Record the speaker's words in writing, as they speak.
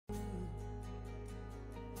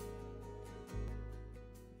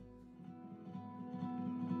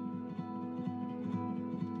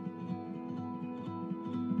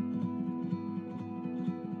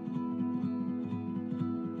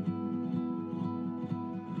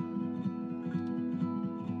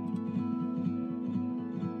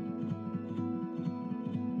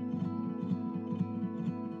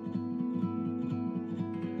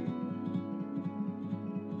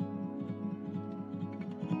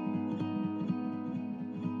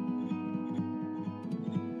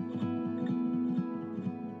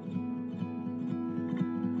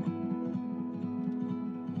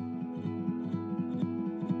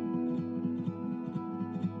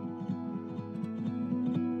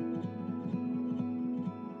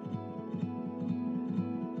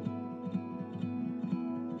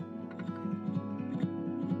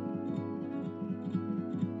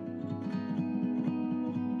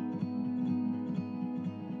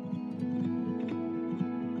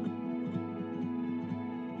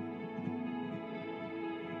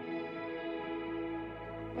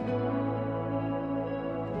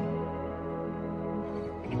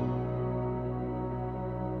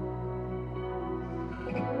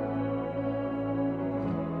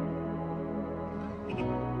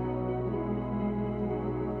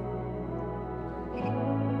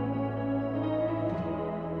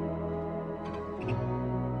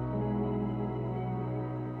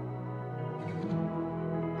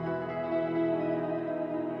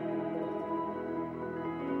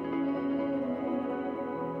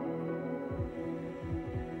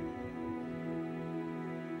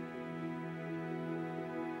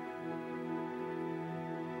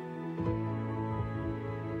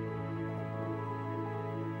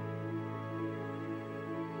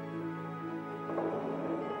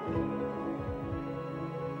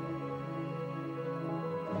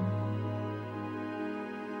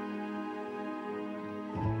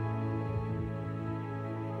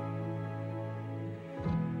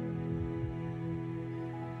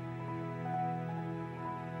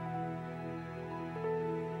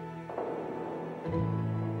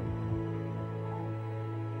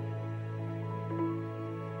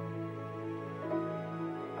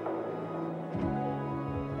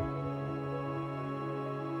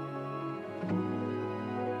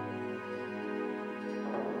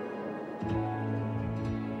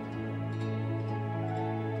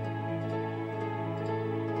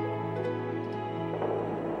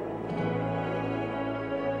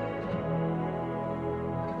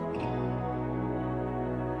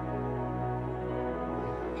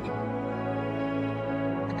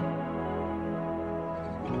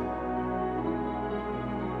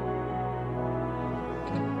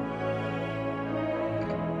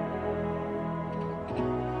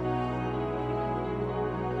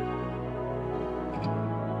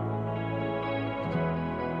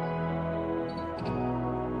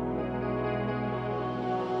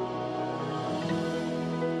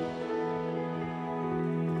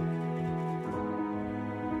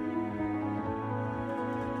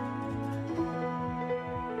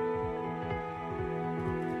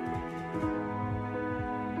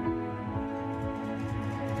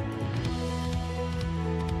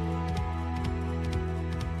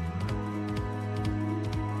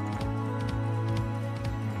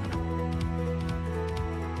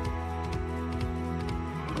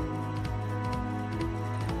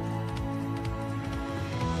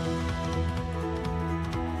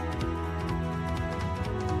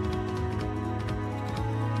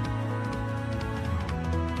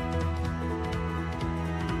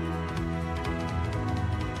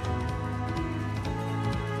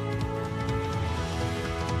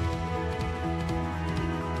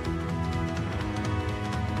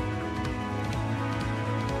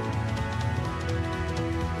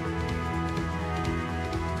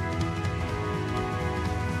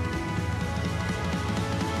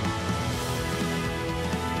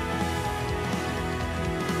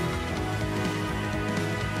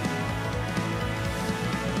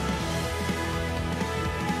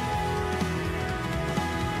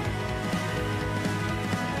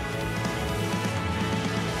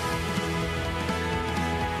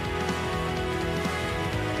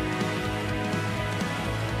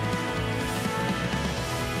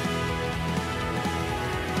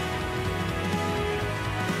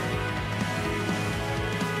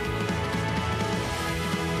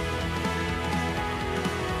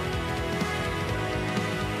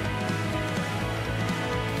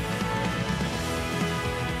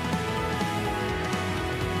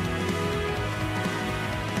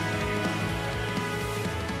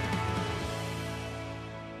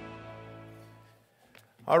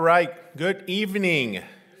All right, good evening.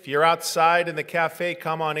 If you're outside in the cafe,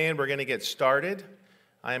 come on in. We're going to get started.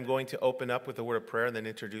 I am going to open up with a word of prayer and then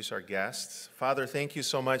introduce our guests. Father, thank you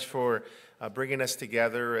so much for bringing us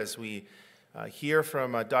together as we hear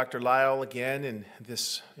from Dr. Lisle again, and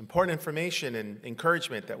this important information and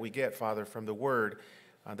encouragement that we get, Father, from the Word,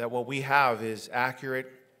 that what we have is accurate,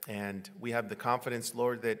 and we have the confidence,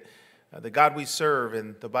 Lord, that the God we serve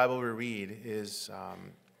and the Bible we read is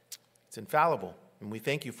it's infallible. And we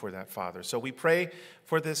thank you for that, Father. So we pray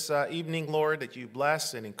for this evening, Lord, that you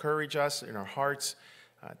bless and encourage us in our hearts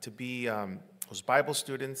to be those Bible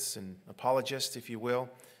students and apologists, if you will,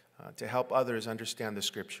 to help others understand the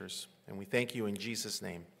Scriptures. And we thank you in Jesus'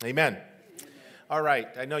 name. Amen. All right.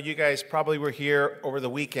 I know you guys probably were here over the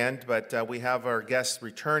weekend, but we have our guest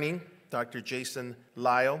returning, Dr. Jason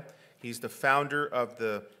Lisle. He's the founder of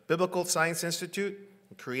the Biblical Science Institute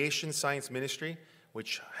and Creation Science Ministry,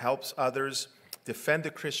 which helps others defend the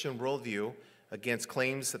Christian worldview against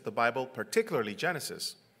claims that the Bible, particularly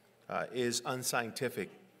Genesis, is unscientific.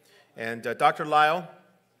 And Dr. Lisle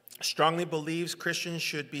strongly believes Christians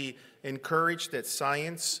should be encouraged that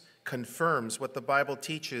science confirms what the Bible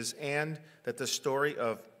teaches and that the story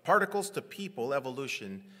of particles to people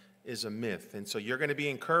evolution is a myth. And so you're going to be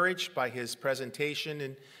encouraged by his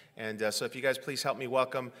presentation. And so if you guys please help me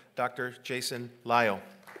welcome Dr. Jason Lisle.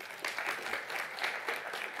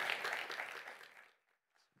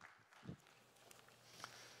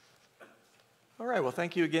 All right, well,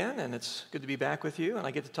 thank you again, and it's good to be back with you, and I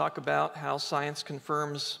get to talk about how science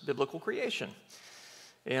confirms biblical creation.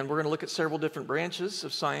 And we're going to look at several different branches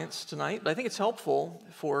of science tonight, but I think it's helpful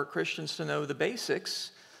for Christians to know the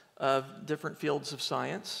basics of different fields of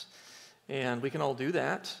science. And we can all do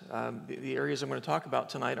that. The areas I'm going to talk about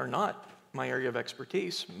tonight are not my area of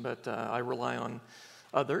expertise, but I rely on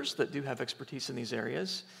others that do have expertise in these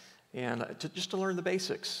areas, and just to learn the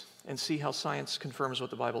basics and see how science confirms what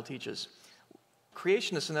the Bible teaches.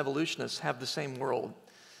 Creationists and evolutionists have the same world.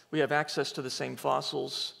 We have access to the same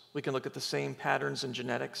fossils. We can look at the same patterns in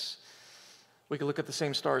genetics. We can look at the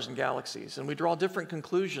same stars and galaxies, and we draw different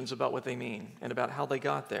conclusions about what they mean and about how they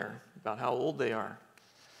got there, about how old they are.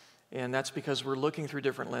 And that's because we're looking through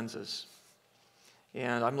different lenses.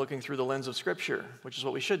 And I'm looking through the lens of Scripture, which is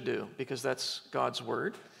what we should do, because that's God's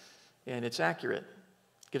Word, and it's accurate.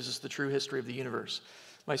 It gives us the true history of the universe.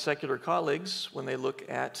 My secular colleagues, when they look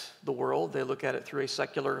at the world, they look at it through a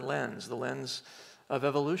secular lens, the lens of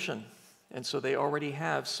evolution. And so they already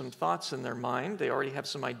have some thoughts in their mind. They already have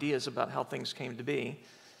some ideas about how things came to be,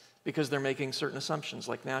 because they're making certain assumptions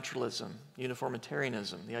like naturalism,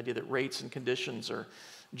 uniformitarianism, the idea that rates and conditions are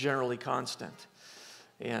generally constant,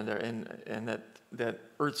 and that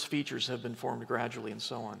Earth's features have been formed gradually, and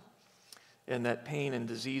so on, and that pain and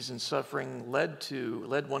disease and suffering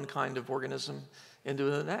led one kind of organism into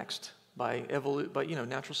the next by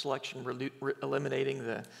natural selection eliminating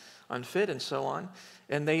the unfit and so on.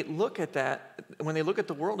 And they look at that, when they look at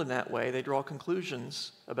the world in that way, they draw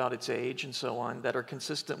conclusions about its age and so on that are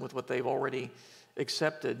consistent with what they've already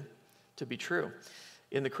accepted to be true.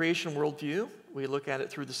 In the creation worldview, we look at it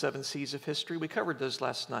through the 7 C's of history. We covered those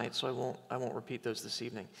last night, so I won't repeat those this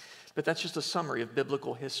evening. But that's just a summary of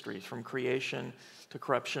biblical history, from creation to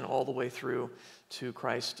corruption all the way through to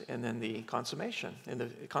Christ and then the consummation. And the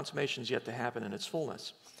consummation is yet to happen in its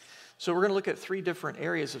fullness. So we're going to look at 3 different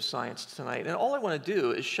areas of science tonight. And all I want to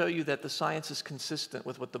do is show you that the science is consistent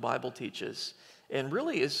with what the Bible teaches and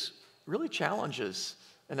really challenges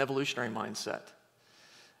an evolutionary mindset.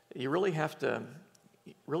 You really have to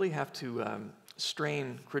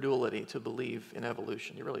strain credulity to believe in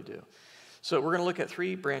evolution. You really do. So we're going to look at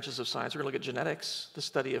 3 branches of science. We're going to look at genetics, the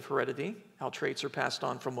study of heredity, how traits are passed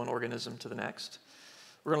on from one organism to the next.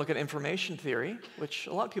 We're going to look at information theory, which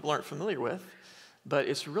a lot of people aren't familiar with, but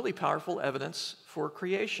it's really powerful evidence for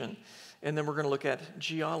creation. And then we're going to look at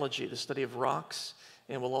geology, the study of rocks,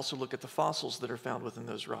 and we'll also look at the fossils that are found within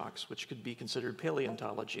those rocks, which could be considered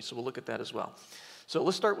paleontology. So we'll look at that as well. So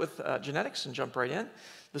let's start with genetics and jump right in.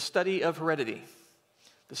 The study of heredity,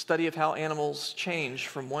 the study of how animals change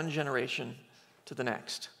from one generation to the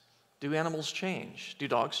next. Do animals change? Do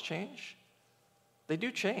dogs change? They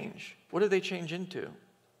do change. What do they change into?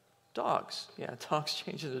 Dogs. Yeah, dogs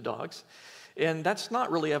change into dogs. And that's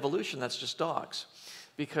not really evolution, that's just dogs.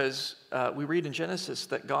 Because we read in Genesis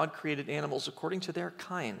that God created animals according to their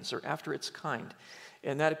kinds, or after its kind.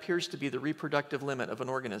 And that appears to be the reproductive limit of an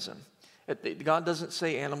organism. God doesn't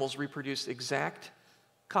say animals reproduce exact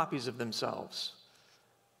copies of themselves,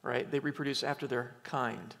 right? They reproduce after their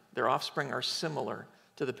kind. Their offspring are similar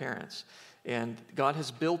to the parents. And God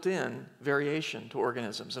has built in variation to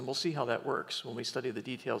organisms, and we'll see how that works when we study the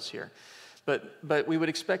details here. But we would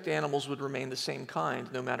expect animals would remain the same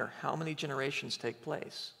kind no matter how many generations take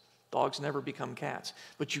place. Dogs never become cats,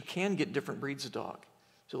 but you can get different breeds of dog.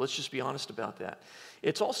 So let's just be honest about that.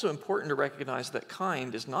 It's also important to recognize that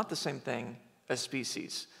kind is not the same thing as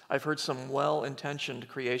species. I've heard some well-intentioned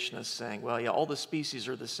creationists saying, well, yeah, all the species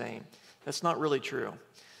are the same. That's not really true.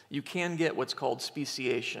 You can get what's called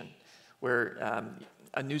speciation, where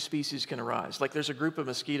a new species can arise. Like there's a group of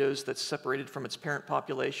mosquitoes that's separated from its parent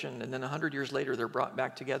population, and then 100 years later they're brought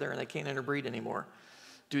back together and they can't interbreed anymore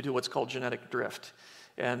due to what's called genetic drift.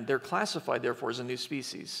 And they're classified, therefore, as a new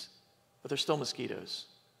species, but they're still mosquitoes.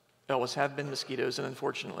 They always have been mosquitoes, and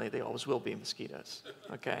unfortunately, they always will be mosquitoes,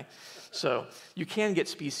 okay? So you can get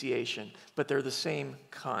speciation, but they're the same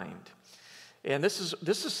kind. And this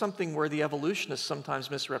is something where the evolutionists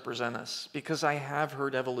sometimes misrepresent us, because I have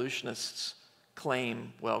heard evolutionists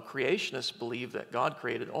claim, well, creationists believe that God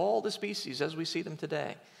created all the species as we see them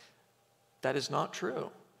today. That is not true.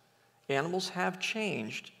 Animals have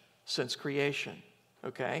changed since creation,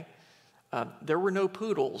 okay? There were no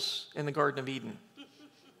poodles in the Garden of Eden.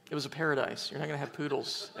 It was a paradise. You're not going to have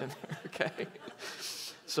poodles in there, okay?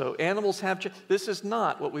 So animals have changed. This is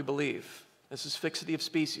not what we believe. This is fixity of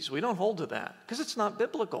species. We don't hold to that because it's not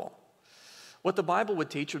biblical. What the Bible would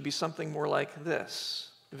teach would be something more like this: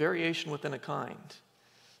 variation within a kind.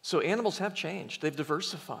 So animals have changed. They've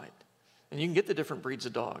diversified. And you can get the different breeds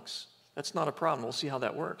of dogs. That's not a problem. We'll see how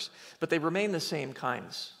that works. But they remain the same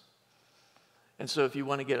kinds. And so if you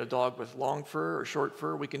want to get a dog with long fur or short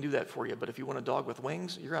fur, we can do that for you. But if you want a dog with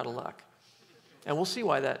wings, you're out of luck. And we'll see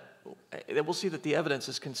we'll see that the evidence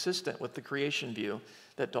is consistent with the creation view,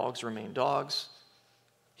 that dogs remain dogs,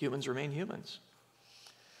 humans remain humans.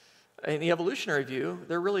 In the evolutionary view,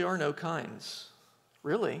 there really are no kinds,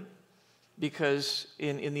 really, because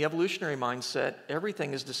in the evolutionary mindset,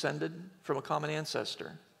 everything is descended from a common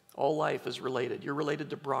ancestor. All life is related. You're related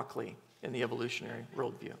to broccoli in the evolutionary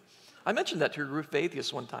worldview. I mentioned that to a group of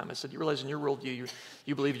atheists one time. I said, you realize in your worldview,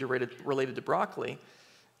 you believe you're related to broccoli.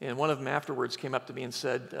 And one of them afterwards came up to me and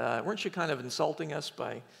said, weren't you kind of insulting us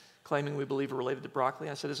by claiming we believe we're related to broccoli?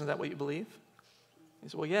 I said, isn't that what you believe? He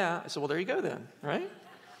said, well, yeah. I said, well, there you go then, right?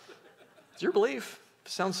 It's your belief. If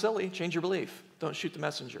it sounds silly, change your belief. Don't shoot the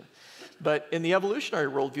messenger. But in the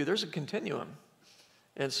evolutionary worldview, there's a continuum.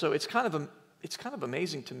 And so it's kind of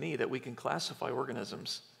amazing to me that we can classify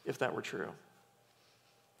organisms if that were true.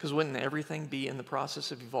 Because wouldn't everything be in the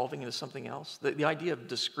process of evolving into something else? The idea of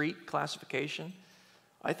discrete classification,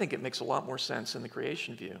 I think it makes a lot more sense in the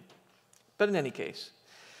creation view. But in any case,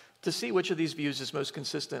 to see which of these views is most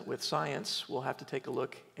consistent with science, we'll have to take a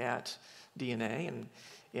look at DNA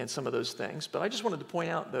and some of those things. But I just wanted to point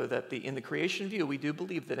out, though, that in the creation view, we do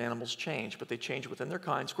believe that animals change, but they change within their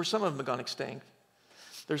kinds. Of course, some of them have gone extinct.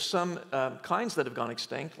 There's some kinds that have gone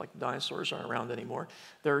extinct, like dinosaurs aren't around anymore.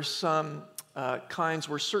 There are some kinds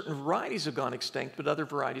where certain varieties have gone extinct, but other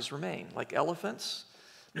varieties remain, like elephants.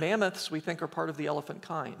 Mammoths, we think, are part of the elephant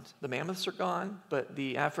kind. The mammoths are gone, but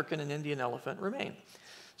the African and Indian elephant remain.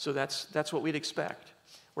 So that's what we'd expect.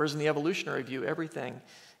 Whereas in the evolutionary view, everything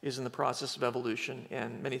is in the process of evolution,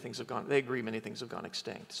 and many things have gone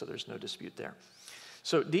extinct, so there's no dispute there.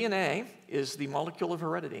 So DNA is the molecule of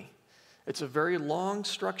heredity. It's a very long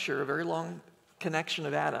structure, a very long connection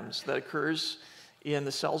of atoms that occurs in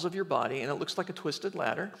the cells of your body, and it looks like a twisted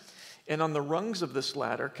ladder. And on the rungs of this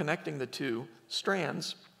ladder, connecting the two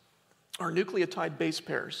strands, are nucleotide base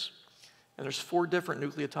pairs. And there's 4 different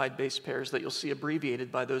nucleotide base pairs that you'll see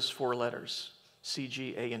abbreviated by those 4 letters, C,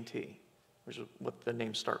 G, A, and T, which is what the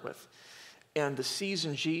names start with. And the C's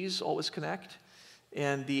and G's always connect,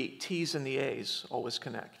 and the T's and the A's always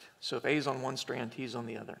connect. So if A's on one strand, T's on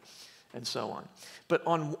the other, and so on. But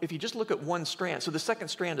if you just look at one strand, so the second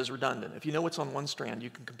strand is redundant. If you know what's on one strand, you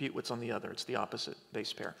can compute what's on the other. It's the opposite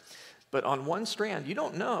base pair. But on one strand, you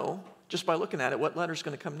don't know, just by looking at it, what letter's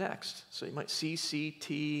going to come next. So you might C, C,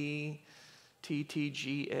 T, T, T,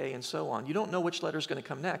 G, A, and so on. You don't know which letter's going to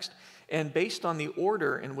come next. And based on the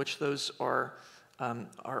order in which those are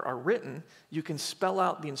written, you can spell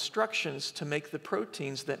out the instructions to make the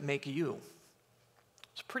proteins that make you.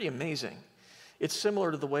 It's pretty amazing. It's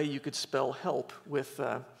similar to the way you could spell help with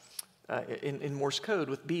in Morse code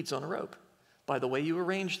with beads on a rope. By the way you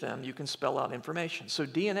arrange them, you can spell out information. So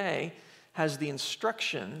DNA has the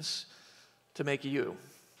instructions to make you,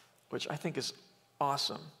 which I think is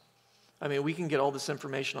awesome. I mean, we can get all this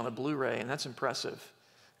information on a Blu-ray, and that's impressive.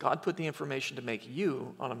 God put the information to make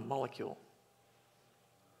you on a molecule.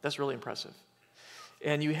 That's really impressive.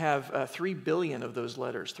 And you have 3 billion of those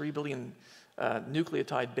letters, 3 billion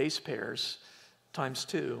nucleotide base pairs times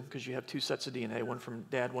 2, because you have 2 sets of DNA, one from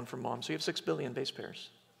dad, one from mom. So you have 6 billion base pairs.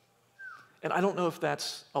 And I don't know if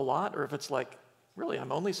that's a lot or if it's like, really,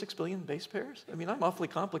 I'm only 6 billion base pairs? I mean, I'm awfully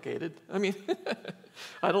complicated. I mean,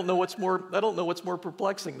 I don't know what's more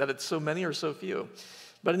perplexing, that it's so many or so few.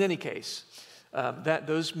 But in any case,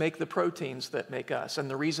 those make the proteins that make us. And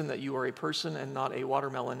the reason that you are a person and not a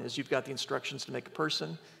watermelon is you've got the instructions to make a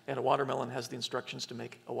person, and a watermelon has the instructions to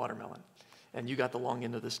make a watermelon. And you got the long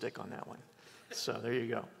end of the stick on that one. So there you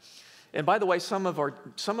go. And by the way, some of our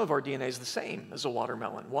DNA is the same as a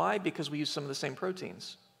watermelon. Why? Because we use some of the same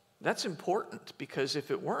proteins. That's important, because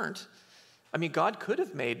if it weren't, I mean, God could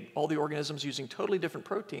have made all the organisms using totally different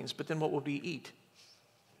proteins, but then what would we eat?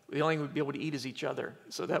 The only thing we'd be able to eat is each other.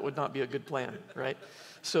 So that would not be a good plan, right?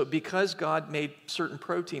 So because God made certain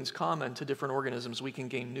proteins common to different organisms, we can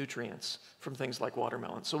gain nutrients from things like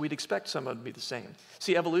watermelon. So we'd expect some of them to be the same.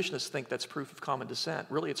 See, evolutionists think that's proof of common descent.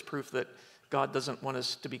 Really, it's proof that God doesn't want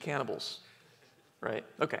us to be cannibals, right?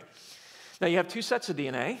 Okay. Now you have 2 sets of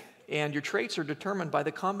DNA, and your traits are determined by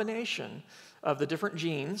the combination of the different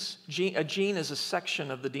genes. A gene is a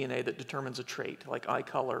section of the DNA that determines a trait, like eye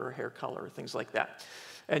color or hair color, things like that.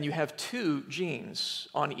 And you have 2 genes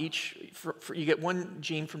on each, you get 1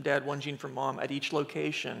 gene from dad, 1 gene from mom at each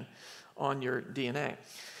location on your DNA.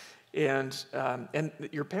 And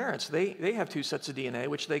your parents, they have 2 sets of DNA,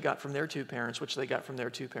 which they got from their 2 parents, which they got from their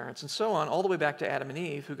 2 parents, and so on, all the way back to Adam and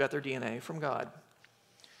Eve, who got their DNA from God.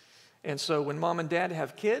 And so when mom and dad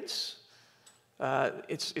have kids,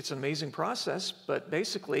 it's an amazing process, but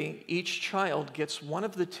basically each child gets one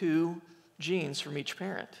of the 2 genes from each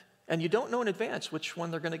parent. And you don't know in advance which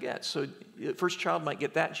one they're going to get. So the first child might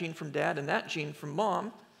get that gene from dad and that gene from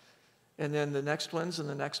mom, and then the next ones and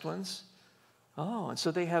the next ones. Oh, and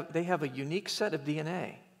so they have a unique set of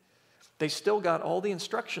DNA. They still got all the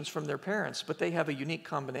instructions from their parents, but they have a unique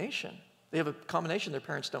combination. They have a combination their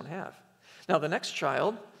parents don't have. Now, the next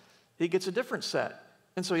child, he gets a different set,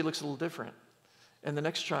 and so he looks a little different. And the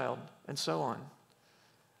next child, and so on.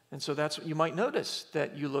 And so that's what you might notice,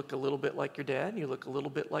 that you look a little bit like your dad, you look a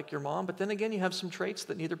little bit like your mom, but then again, you have some traits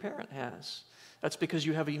that neither parent has. That's because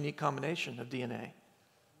you have a unique combination of DNA.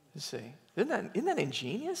 You see, isn't that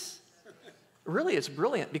ingenious? Really, it's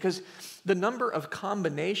brilliant, because the number of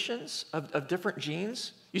combinations of different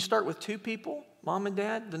genes, you start with 2 people, mom and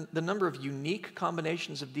dad, the number of unique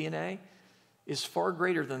combinations of DNA is far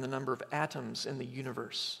greater than the number of atoms in the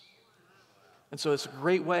universe. And so it's a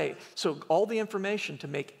great way. So all the information to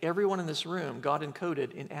make everyone in this room, God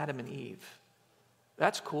encoded in Adam and Eve.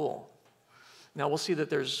 That's cool. Now we'll see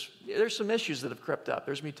that there's some issues that have crept up.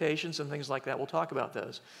 There's mutations and things like that. We'll talk about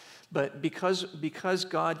those. But because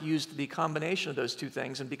God used the combination of those 2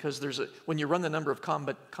 things, and because when you run the number of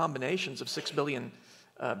combinations of 6 billion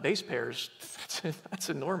base pairs, that's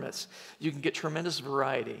enormous. You can get tremendous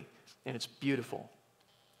variety, and it's beautiful.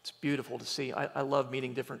 It's beautiful to see. I love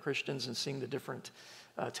meeting different Christians and seeing the different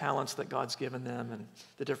talents that God's given them and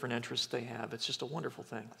the different interests they have. It's just a wonderful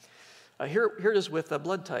thing. Here it is with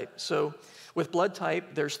blood type. So with blood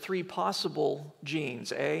type, there's 3 possible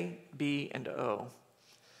genes, A, B, and O.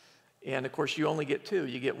 And of course, you only get 2.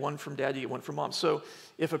 You get 1 from dad, you get 1 from mom. So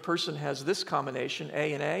if a person has this combination,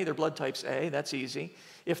 A and A, their blood type's A, that's easy.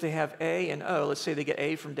 If they have A and O, let's say they get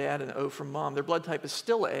A from dad and O from mom, their blood type is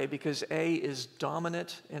still A because A is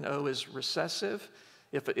dominant and O is recessive.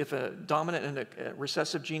 If a dominant and a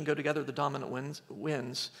recessive gene go together, the dominant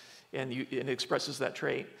wins and it expresses that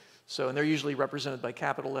trait. So, and they're usually represented by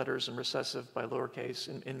capital letters and recessive by lowercase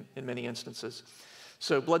in many instances.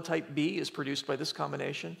 So blood type B is produced by this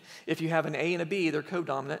combination. If you have an A and a B, they're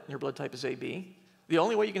co-dominant and your blood type is AB. The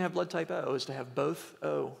only way you can have blood type O is to have both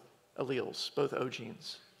O alleles, both O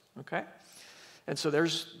genes, okay? And so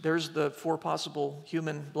there's the 4 possible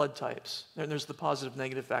human blood types. And there's the positive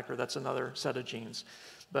negative factor, that's another set of genes.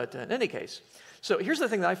 But in any case, so here's the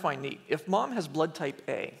thing that I find neat. If mom has blood type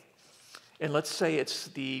A, and let's say it's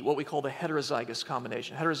what we call the heterozygous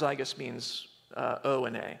combination. Heterozygous means O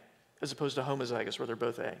and A, as opposed to homozygous where they're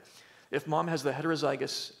both A. If mom has the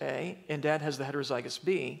heterozygous A and dad has the heterozygous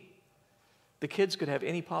B, the kids could have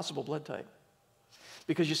any possible blood type.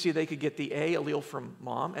 Because you see, they could get the A allele from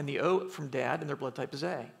mom and the O from dad, and their blood type is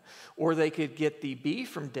A. Or they could get the B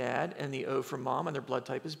from dad and the O from mom, and their blood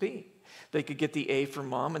type is B. They could get the A from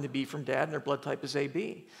mom and the B from dad, and their blood type is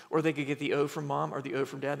AB. Or they could get the O from mom or the O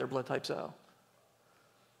from dad, and their blood type's O.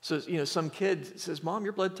 So, some kid says, Mom,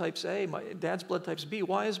 your blood type's A, my dad's blood type's B.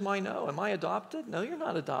 Why is mine O? Am I adopted? No, you're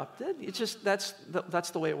not adopted. It's just, that's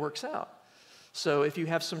the way it works out. So if you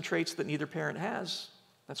have some traits that neither parent has,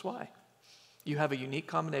 that's why. You have a unique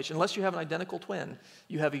combination. Unless you have an identical twin,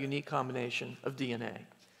 you have a unique combination of DNA.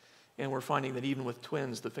 And we're finding that even with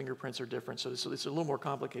twins, the fingerprints are different. So it's a little more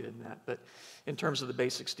complicated than that. But in terms of the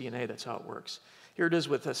basics DNA, that's how it works. Here it is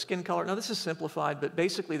with skin color. Now, this is simplified, but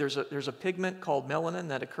basically there's a pigment called melanin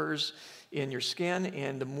that occurs in your skin.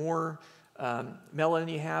 And the more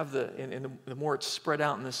melanin you have, the more it's spread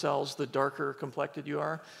out in the cells, the darker complected you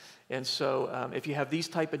are. And so if you have these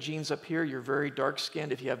type of genes up here, you're very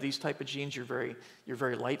dark-skinned. If you have these type of genes, you're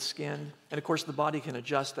very light-skinned. And of course, the body can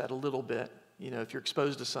adjust that a little bit. If you're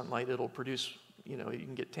exposed to sunlight, it'll produce, you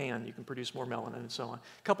can get tan, you can produce more melanin and so on.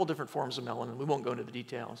 A couple different forms of melanin. We won't go into the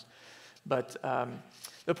details. But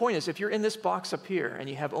the point is, if you're in this box up here and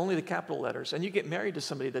you have only the capital letters and you get married to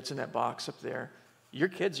somebody that's in that box up there, your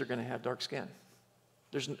kids are going to have dark skin.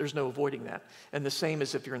 There's no avoiding that. And the same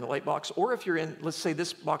as if you're in the light box, or if you're in, let's say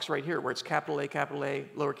this box right here, where it's capital A,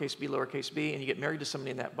 lowercase b, and you get married to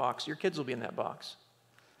somebody in that box, your kids will be in that box.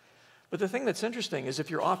 But the thing that's interesting is if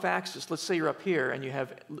you're off axis, let's say you're up here and you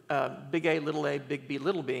have big A, big B,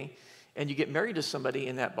 little b, and you get married to somebody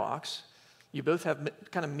in that box, you both have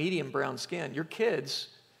kind of medium brown skin. Your kids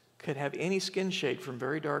could have any skin shade from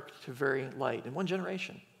very dark to very light in one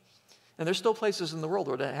generation. And there's still places in the world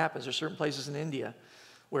where that happens. There's certain places in India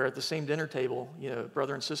where at the same dinner table,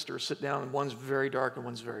 brother and sister sit down and one's very dark and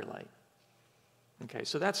one's very light. Okay,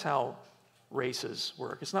 so that's how races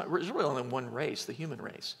work. There's really only one race, the human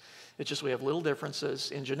race. It's just we have little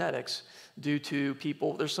differences in genetics due to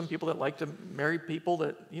people. There's some people that like to marry people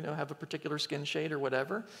that, have a particular skin shade or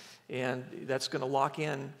whatever, and that's going to lock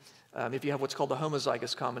in if you have what's called the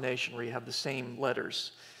homozygous combination where you have the same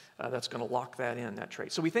letters. That's going to lock that in, that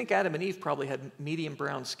trait. So we think Adam and Eve probably had medium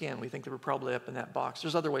brown skin. We think they were probably up in that box.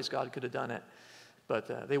 There's other ways God could have done it.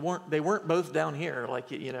 But they weren't both down here,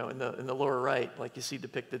 like in the lower right, like you see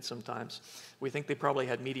depicted sometimes. We think they probably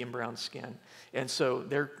had medium brown skin, and so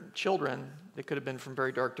their children, they could have been from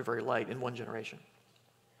very dark to very light in one generation.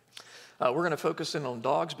 We're going to focus in on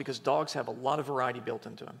dogs because dogs have a lot of variety built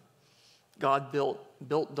into them. God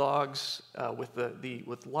built dogs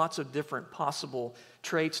with lots of different possible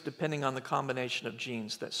traits depending on the combination of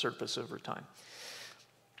genes that surface over time.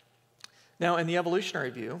 Now, in the evolutionary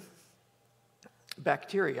view,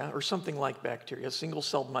 bacteria, or something like bacteria,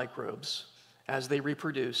 single-celled microbes, as they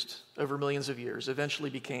reproduced over millions of years, eventually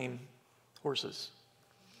became horses.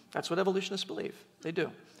 That's what evolutionists believe. They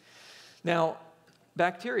do. Now,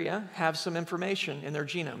 bacteria have some information in their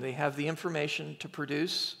genome. They have the information to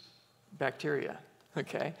produce bacteria,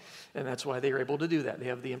 okay? And that's why they are able to do that. They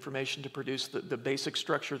have the information to produce the basic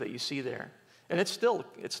structure that you see there. And it's still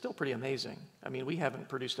pretty amazing. I mean, we haven't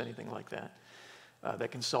produced anything like that.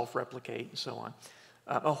 That can self-replicate and so on.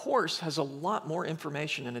 A horse has a lot more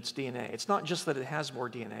information in its DNA. It's not just that it has more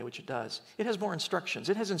DNA, which it does. It has more instructions.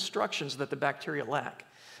 It has instructions that the bacteria lack.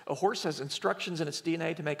 A horse has instructions in its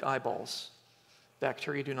DNA to make eyeballs.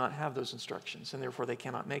 Bacteria do not have those instructions, and therefore they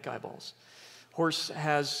cannot make eyeballs. Horse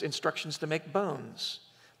has instructions to make bones.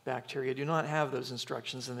 Bacteria do not have those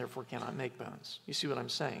instructions, and therefore cannot make bones. You see what I'm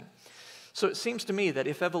saying? So it seems to me that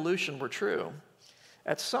if evolution were true,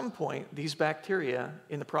 at some point, these bacteria,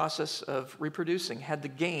 in the process of reproducing, had to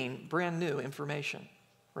gain brand new information,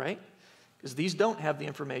 right? Because these don't have the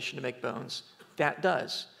information to make bones. That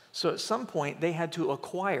does. So at some point, they had to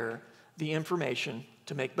acquire the information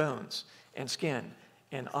to make bones and skin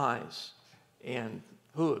and eyes and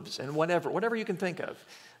hooves and whatever you can think of.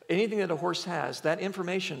 Anything that a horse has, that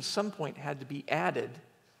information at some point had to be added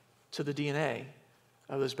to the DNA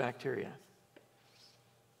of those bacteria.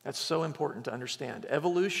 That's so important to understand.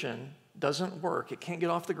 Evolution doesn't work. It can't get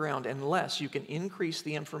off the ground unless you can increase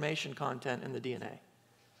the information content in the DNA.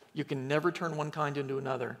 You can never turn one kind into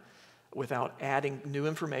another without adding new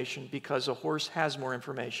information because a horse has more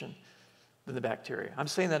information than the bacteria. I'm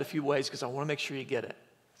saying that a few ways because I want to make sure you get it.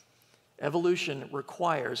 Evolution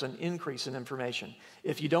requires an increase in information.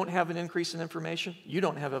 If you don't have an increase in information, you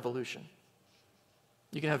don't have evolution.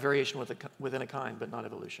 You can have variation within a kind, but not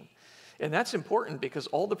evolution. And that's important because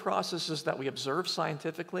all the processes that we observe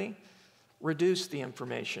scientifically reduce the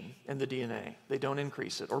information in the DNA. They don't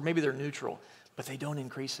increase it. Or maybe they're neutral, but they don't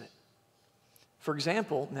increase it. For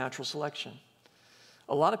example, natural selection.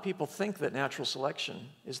 A lot of people think that natural selection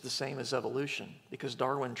is the same as evolution because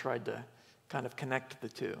Darwin tried to kind of connect the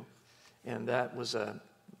two. And that was an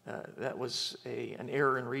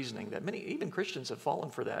error in reasoning that many, even Christians, have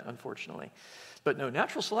fallen for that, unfortunately. But no,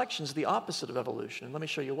 natural selection is the opposite of evolution, and let me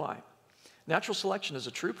show you why. Natural selection is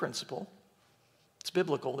a true principle. It's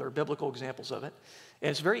biblical. There are biblical examples of it. And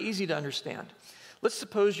it's very easy to understand. Let's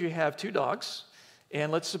suppose you have two dogs,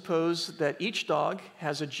 and let's suppose that each dog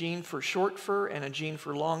has a gene for short fur and a gene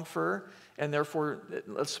for long fur, and therefore,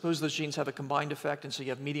 let's suppose those genes have a combined effect, and so you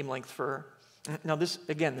have medium-length fur. Now, this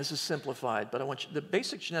is simplified, but the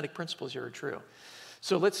basic genetic principles here are true.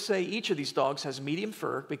 So let's say each of these dogs has medium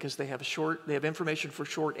fur because they have information for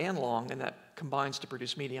short and long, and that combines to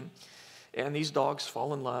produce medium. And these dogs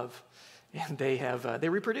fall in love, and they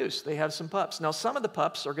reproduce. They have some pups. Now, some of the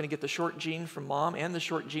pups are going to get the short gene from mom and the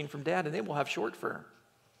short gene from dad, and they will have short fur.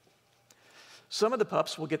 Some of the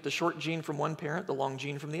pups will get the short gene from one parent, the long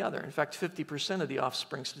gene from the other. In fact, 50% of the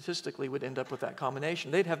offspring statistically would end up with that combination.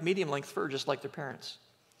 They'd have medium-length fur just like their parents.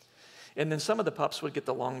 And then some of the pups would get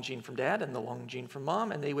the long gene from dad and the long gene from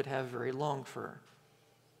mom, and they would have very long fur.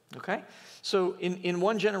 Okay? So in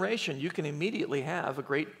one generation, you can immediately have a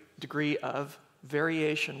great degree of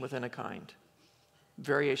variation within a kind.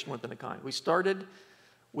 Variation within a kind. We started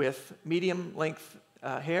with medium-length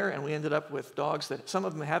hair, and we ended up with dogs that some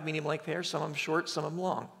of them have medium-length hair, some of them short, some of them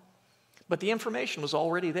long. But the information was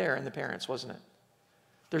already there in the parents, wasn't it?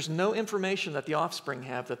 There's no information that the offspring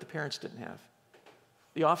have that the parents didn't have.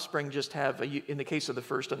 The offspring just have, in the case of the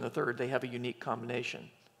first and the third, they have a unique combination.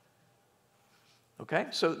 Okay?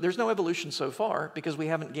 So there's no evolution so far because we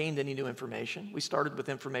haven't gained any new information. We started with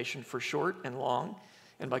information for short and long,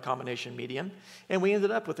 and by combination medium, and we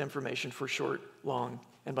ended up with information for short, long,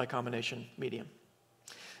 and by combination medium.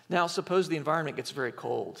 Now, suppose the environment gets very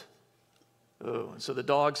cold. Oh, so the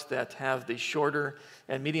dogs that have the shorter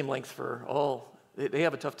and medium-length fur, they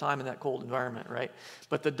have a tough time in that cold environment, right?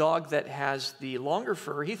 But the dog that has the longer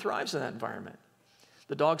fur, he thrives in that environment.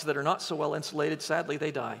 The dogs that are not so well insulated, sadly,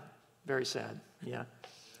 they die. Very sad, yeah.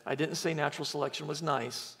 I didn't say natural selection was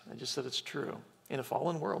nice. I just said it's true. In a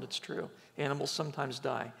fallen world, it's true. Animals sometimes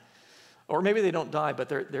die. Or maybe they don't die, but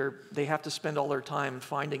they have to spend all their time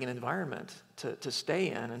finding an environment to stay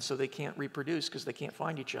in, and so they can't reproduce because they can't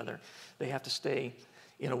find each other. They have to stay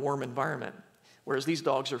in a warm environment. Whereas these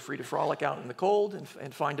dogs are free to frolic out in the cold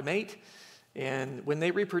and find a mate. And when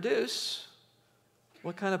they reproduce,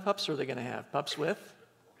 what kind of pups are they going to have? Pups with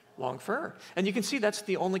long fur. And you can see that's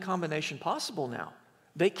the only combination possible now.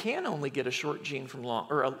 They can only get a short gene from long,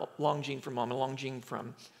 or a long gene from mom, a long gene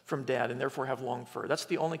from dad, and therefore have long fur. That's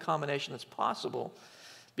the only combination that's possible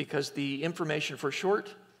because the information for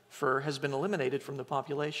short fur has been eliminated from the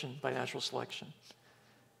population by natural selection.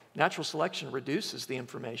 Natural selection reduces the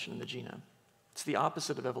information in the genome. It's the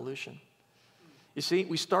opposite of evolution. You see,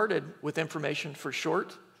 we started with information for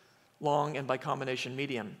short, long, and by combination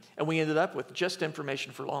medium, and we ended up with just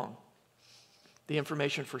information for long. The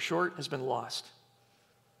information for short has been lost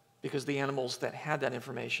because the animals that had that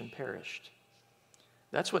information perished.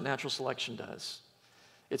 That's what natural selection does.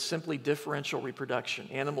 It's simply differential reproduction.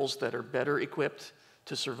 Animals that are better equipped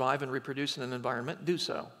to survive and reproduce in an environment do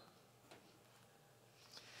so.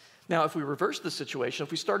 Now, if we reverse the situation,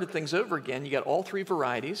 if we started things over again, you got all three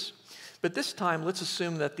varieties, but this time let's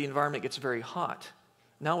assume that the environment gets very hot.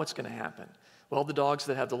 Now what's going to happen? Well, the dogs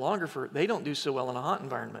that have the longer fur, they don't do so well in a hot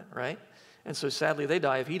environment, right? And so sadly, they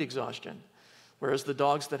die of heat exhaustion. Whereas the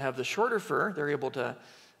dogs that have the shorter fur, they're able to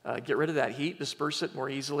get rid of that heat, disperse it more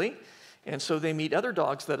easily. And so they meet other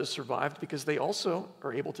dogs that have survived because they also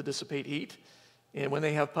are able to dissipate heat. And when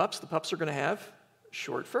they have pups, the pups are going to have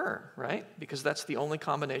short fur, right? Because that's the only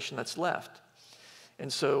combination that's left.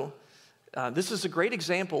 And so this is a great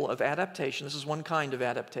example of adaptation. This is one kind of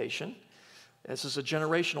adaptation. This is a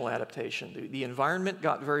generational adaptation. The environment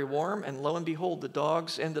got very warm, and lo and behold, the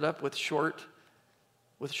dogs ended up with short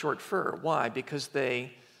fur. Why? Because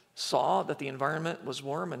they saw that the environment was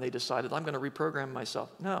warm and they decided, I'm going to reprogram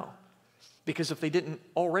myself. No. Because if they didn't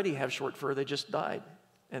already have short fur, they just died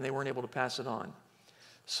and they weren't able to pass it on.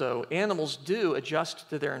 So animals do adjust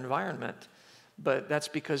to their environment, but that's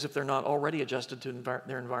because if they're not already adjusted to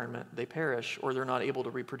their environment, they perish or they're not able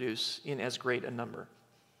to reproduce in as great a number.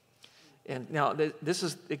 And now this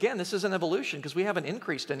is an evolution because we haven't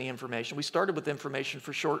increased any information. We started with information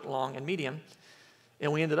for short, long, and medium,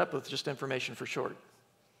 and we ended up with just information for short.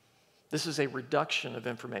 This is a reduction of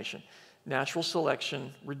information. Natural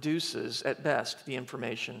selection reduces, at best, the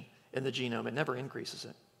information in the genome. It never increases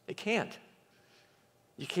it. It can't.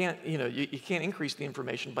 You can't increase the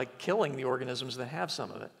information by killing the organisms that have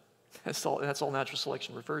some of it. That's all natural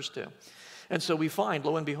selection refers to. And so we find,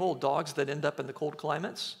 lo and behold, dogs that end up in the cold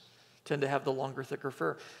climates tend to have the longer, thicker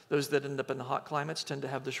fur. Those that end up in the hot climates tend to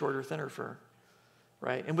have the shorter, thinner fur.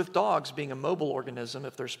 Right? And with dogs being a mobile organism,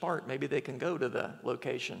 if they're smart, maybe they can go to the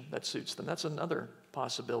location that suits them. That's another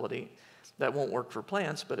possibility. That won't work for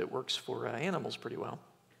plants, but it works for animals pretty well.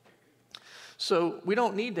 So we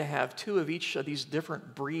don't need to have two of each of these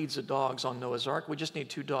different breeds of dogs on Noah's Ark. We just need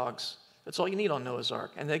two dogs. That's all you need on Noah's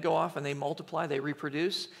Ark. And they go off and they multiply, they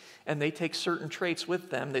reproduce, and they take certain traits with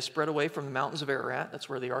them. They spread away from the mountains of Ararat. That's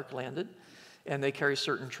where the ark landed. And they carry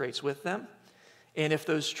certain traits with them. And if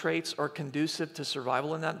those traits are conducive to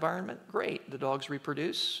survival in that environment, great. The dogs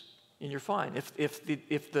reproduce, and you're fine.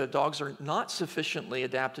 If the dogs are not sufficiently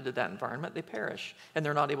adapted to that environment, they perish, and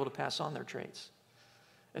they're not able to pass on their traits.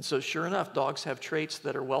 And so sure enough, dogs have traits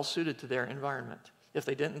that are well suited to their environment. If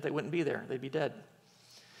they didn't, they wouldn't be there. They'd be dead.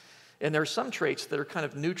 And there are some traits that are kind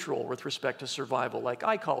of neutral with respect to survival, like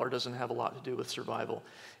eye color doesn't have a lot to do with survival.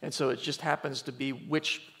 And so it just happens to be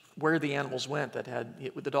where the animals went that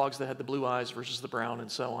had, with the dogs that had the blue eyes versus the brown and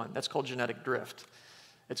so on. That's called genetic drift.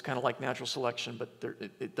 It's kind of like natural selection, but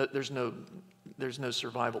there's no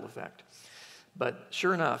survival effect. But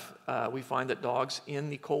sure enough, we find that dogs in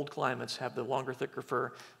the cold climates have the longer, thicker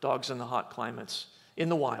fur. Dogs in the hot climates, in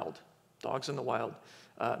the wild, dogs in the wild.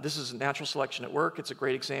 This is natural selection at work. It's a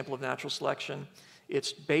great example of natural selection.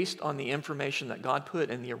 It's based on the information that God put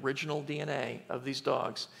in the original DNA of these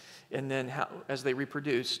dogs, and then as they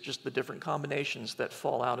reproduce, just the different combinations that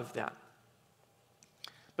fall out of that.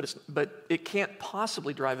 But it can't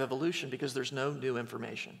possibly drive evolution because there's no new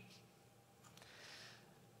information.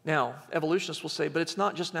 Now, evolutionists will say, but it's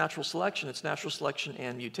not just natural selection, it's natural selection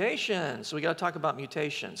and mutation. So we got to talk about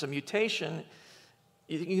mutations. A mutation,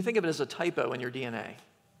 you can think of it as a typo in your DNA.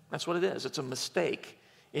 That's what it is. It's a mistake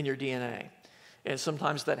in your DNA. And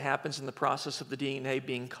sometimes that happens in the process of the DNA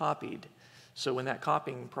being copied. So when that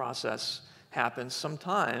copying process happens,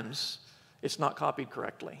 sometimes it's not copied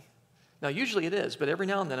correctly. Now, usually it is, but every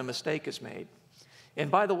now and then a mistake is made. And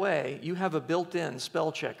by the way, you have a built-in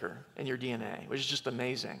spell checker in your DNA, which is just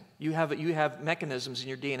amazing. You have mechanisms in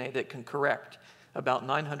your DNA that can correct about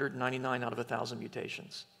 999 out of 1,000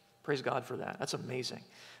 mutations. Praise God for that. That's amazing.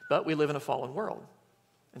 But we live in a fallen world.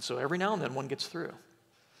 And so every now and then one gets through.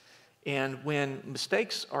 And when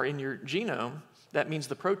mistakes are in your genome, that means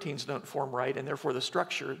the proteins don't form right, and therefore the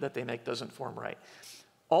structure that they make doesn't form right.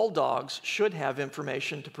 All dogs should have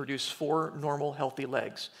information to produce 4 normal, healthy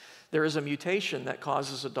legs. There is a mutation that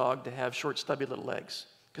causes a dog to have short, stubby little legs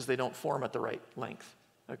because they don't form at the right length,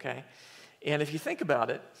 okay? And if you think about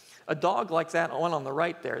it, a dog like that one on the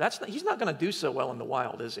right there, he's not going to do so well in the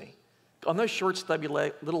wild, is he? On those short, stubby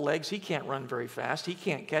little legs, he can't run very fast. He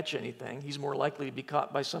can't catch anything. He's more likely to be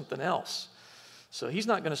caught by something else. So he's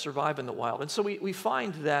not going to survive in the wild. And so we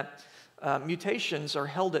find that mutations are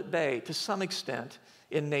held at bay to some extent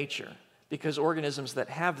in nature because organisms that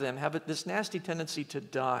have them have this nasty tendency to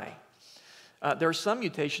die. There are some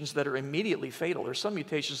mutations that are immediately fatal. There are some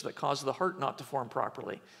mutations that cause the heart not to form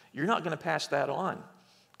properly. You're not going to pass that on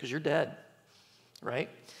because you're dead, right?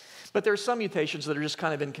 But there are some mutations that are just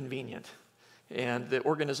kind of inconvenient, and the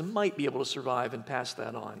organism might be able to survive and pass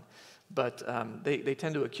that on. But they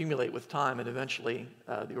tend to accumulate with time, and eventually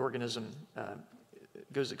the organism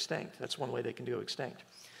goes extinct. That's one way they can go extinct.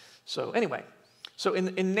 So anyway, so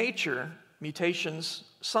in nature, mutations,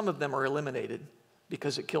 some of them are eliminated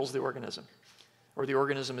because it kills the organism, or the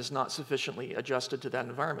organism is not sufficiently adjusted to that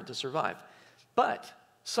environment to survive. But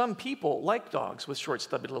some people like dogs with short,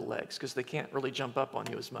 stubby little legs because they can't really jump up on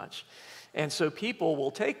you as much. And so people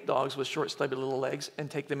will take dogs with short, stubby little legs and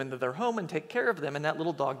take them into their home and take care of them, and that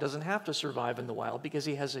little dog doesn't have to survive in the wild because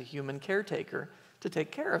he has a human caretaker to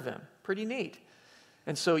take care of him. Pretty neat.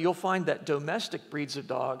 And so you'll find that domestic breeds of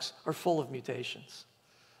dogs are full of mutations.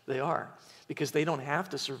 They are, because they don't have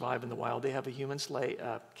to survive in the wild. They have a human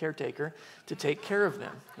caretaker to take care of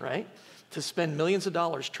them, right? To spend millions of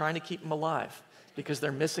dollars trying to keep them alive because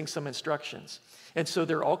they're missing some instructions. And so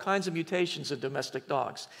there are all kinds of mutations in domestic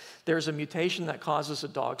dogs. There's a mutation that causes a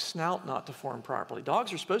dog's snout not to form properly.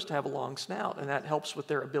 Dogs are supposed to have a long snout, and that helps with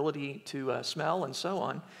their ability to smell and so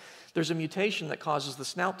on. There's a mutation that causes the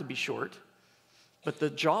snout to be short, but the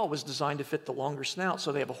jaw was designed to fit the longer snout,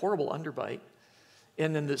 so they have a horrible underbite.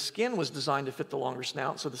 And then the skin was designed to fit the longer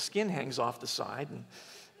snout, so the skin hangs off the side.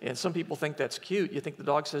 And some people think that's cute. You think the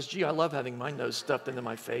dog says, gee, I love having my nose stuffed into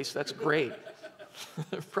my face. That's great.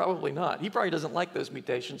 Probably not. He probably doesn't like those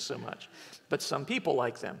mutations so much. But some people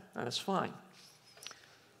like them, and it's fine.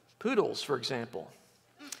 Poodles, for example.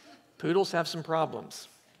 Poodles have some problems.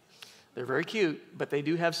 They're very cute, but they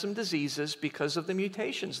do have some diseases because of the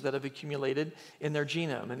mutations that have accumulated in their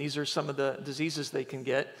genome. And these are some of the diseases they can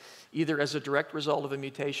get, either as a direct result of a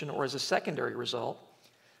mutation or as a secondary result.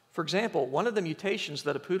 For example, one of the mutations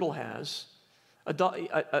that a poodle has, a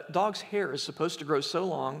dog's hair is supposed to grow so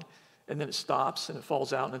long, and then it stops and it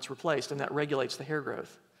falls out and it's replaced, and that regulates the hair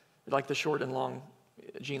growth, like the short and long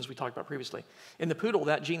genes we talked about previously. In the poodle,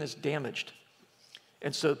 that gene is damaged.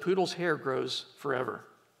 And so the poodle's hair grows forever.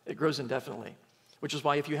 It grows indefinitely, which is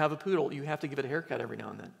why if you have a poodle, you have to give it a haircut every now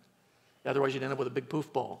and then. Otherwise, you'd end up with a big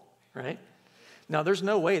poof ball, right? Now, there's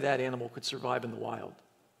no way that animal could survive in the wild.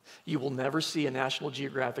 You will never see a National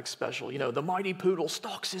Geographic special, the mighty poodle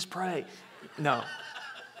stalks his prey. No,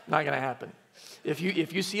 not going to happen. If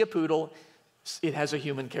you see a poodle, it has a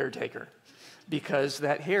human caretaker, because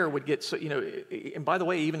that hair would get so, and by the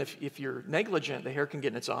way, even if you're negligent, the hair can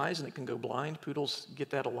get in its eyes and it can go blind. Poodles get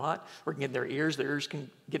that a lot, or it can get in their ears can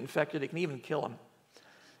get infected, it can even kill them.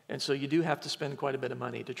 And so you do have to spend quite a bit of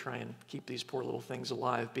money to try and keep these poor little things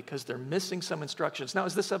alive because they're missing some instructions. Now,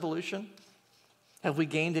 is this evolution? Have we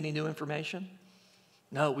gained any new information?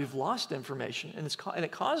 No, we've lost information, and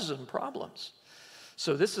it causes them problems.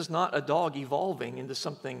 So this is not a dog evolving into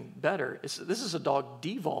something better. This is a dog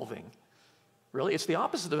devolving. Really, it's the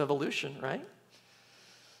opposite of evolution, right?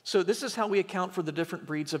 So this is how we account for the different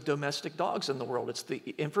breeds of domestic dogs in the world. It's the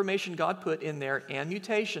information God put in there and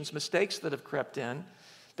mutations, mistakes that have crept in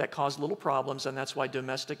that cause little problems, and that's why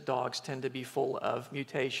domestic dogs tend to be full of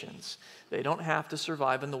mutations. They don't have to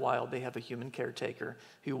survive in the wild. They have a human caretaker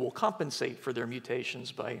who will compensate for their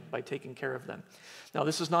mutations by taking care of them. Now,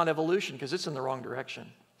 this is not evolution because it's in the wrong direction.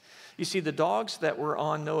 You see, the dogs that were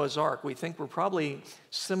on Noah's Ark, we think were probably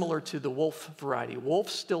similar to the wolf variety.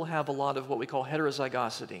 Wolves still have a lot of what we call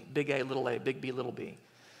heterozygosity, big A, big B, little b.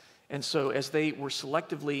 And so as they were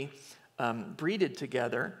selectively breeded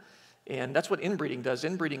together, and that's what inbreeding does.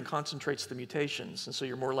 Inbreeding concentrates the mutations, and so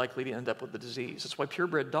you're more likely to end up with the disease. That's why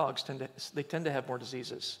purebred dogs tend to have more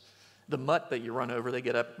diseases. The mutt that you run over, they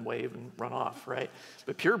get up and wave and run off, right?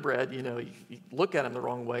 But purebred, you look at them the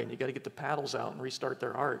wrong way, and you got to get the paddles out and restart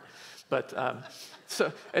their heart. But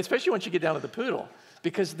so, especially once you get down to the poodle,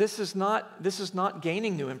 because this is not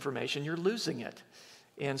gaining new information, you're losing it.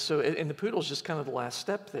 And the poodle's just kind of the last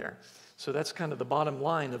step there. So that's kind of the bottom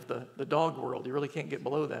line of the dog world. You really can't get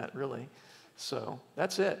below that, really. So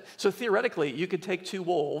that's it. So theoretically, you could take two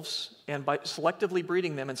wolves, and by selectively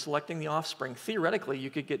breeding them and selecting the offspring, theoretically,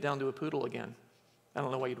 you could get down to a poodle again. I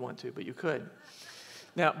don't know why you'd want to, but you could.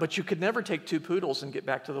 Now, but you could never take two poodles and get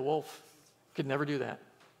back to the wolf. You could never do that.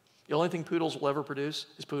 The only thing poodles will ever produce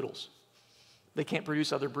is poodles. They can't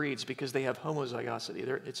produce other breeds because they have homozygosity.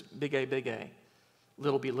 It's big A,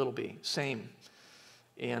 little b, same.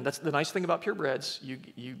 And that's the nice thing about purebreds.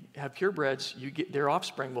 You have purebreds, their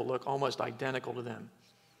offspring will look almost identical to them.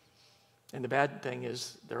 And the bad thing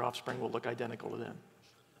is their offspring will look identical to them,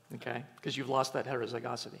 okay? Because you've lost that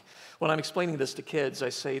heterozygosity. When I'm explaining this to kids, I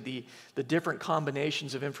say the different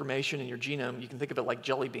combinations of information in your genome, you can think of it like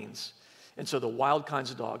jelly beans. And so the wild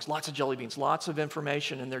kinds of dogs, lots of jelly beans, lots of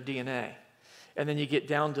information in their DNA. And then you get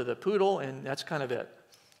down to the poodle, and that's kind of it.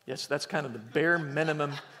 Yes, that's kind of the bare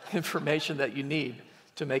minimum information that you need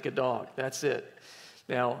to make a dog. That's it.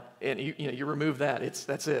 Now, and you remove that.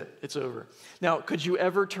 That's it. It's over. Now, could you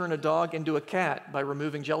ever turn a dog into a cat by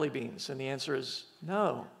removing jelly beans? And the answer is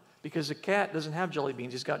no, because a cat doesn't have jelly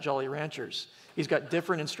beans. He's got Jolly Ranchers. He's got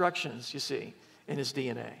different instructions, you see, in his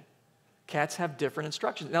DNA. Cats have different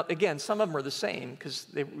instructions. Now, again, some of them are the same because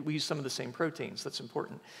we use some of the same proteins. That's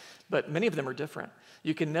important. But many of them are different.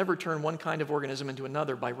 You can never turn one kind of organism into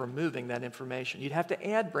another by removing that information. You'd have to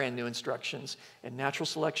add brand new instructions, and natural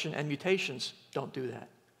selection and mutations don't do that.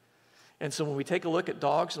 And so when we take a look at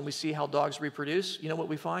dogs and we see how dogs reproduce, you know what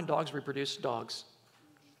we find? Dogs reproduce dogs.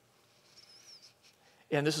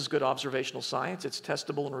 And this is good observational science. It's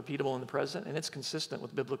testable and repeatable in the present, and it's consistent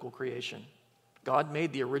with biblical creation. God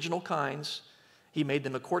made the original kinds. He made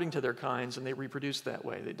them according to their kinds, and they reproduce that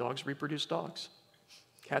way. The dogs reproduce dogs.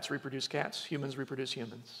 Cats reproduce cats. Humans reproduce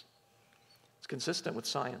humans. It's consistent with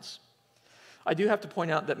science. I do have to point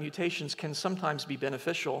out that mutations can sometimes be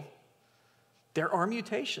beneficial. There are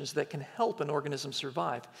mutations that can help an organism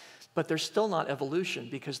survive, but they're still not evolution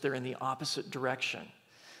because they're in the opposite direction.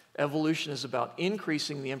 Evolution is about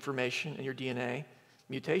increasing the information in your DNA.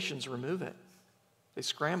 Mutations remove it. They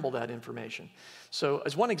scramble that information. So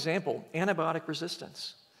as one example, antibiotic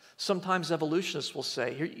resistance. Sometimes evolutionists will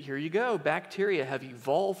say, here you go, bacteria have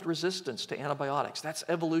evolved resistance to antibiotics. That's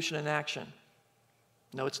evolution in action.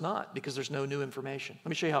 No, it's not, because there's no new information. Let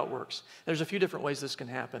me show you how it works. There's a few different ways this can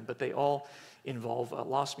happen, but they all involve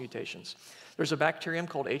loss mutations. There's a bacterium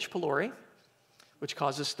called H. pylori, which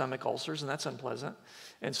causes stomach ulcers, and that's unpleasant.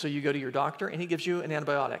 And so you go to your doctor, and he gives you an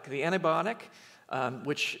antibiotic. The antibiotic,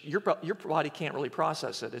 which your body can't really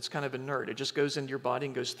process it. It's kind of inert. It just goes into your body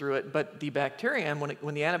and goes through it. But the bacterium,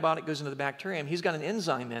 when the antibiotic goes into the bacterium, he's got an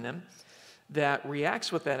enzyme in him that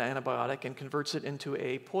reacts with that antibiotic and converts it into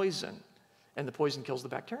a poison. And the poison kills the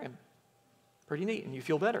bacterium. Pretty neat, and you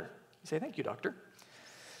feel better. You say, thank you, doctor.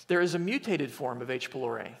 There is a mutated form of H.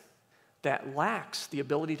 pylori that lacks the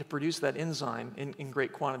ability to produce that enzyme in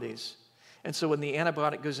great quantities. And so when the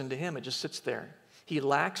antibiotic goes into him, it just sits there. He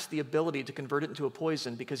lacks the ability to convert it into a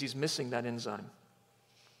poison because he's missing that enzyme.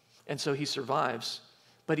 And so he survives,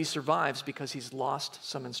 but he survives because he's lost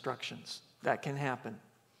some instructions. That can happen,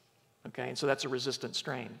 okay? And so that's a resistant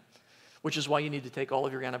strain, which is why you need to take all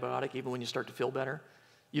of your antibiotic even when you start to feel better.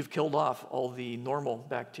 You've killed off all the normal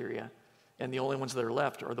bacteria, and the only ones that are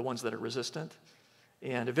left are the ones that are resistant.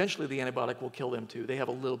 And eventually the antibiotic will kill them too. They have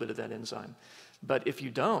a little bit of that enzyme. But if you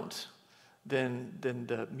don't, then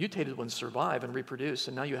the mutated ones survive and reproduce,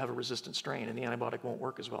 and now you have a resistant strain, and the antibiotic won't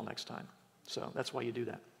work as well next time. So that's why you do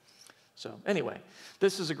that. So anyway,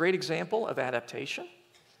 this is a great example of adaptation,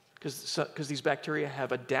 because these bacteria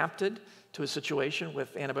have adapted to a situation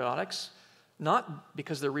with antibiotics, not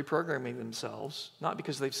because they're reprogramming themselves, not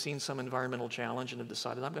because they've seen some environmental challenge and have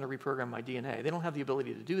decided, I'm going to reprogram my DNA. They don't have the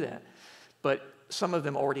ability to do that. But some of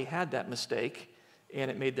them already had that mistake, and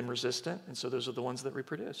it made them resistant, and so those are the ones that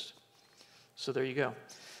reproduce. So there you go.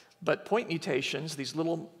 But point mutations, these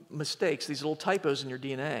little mistakes, these little typos in your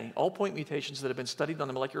DNA, all point mutations that have been studied on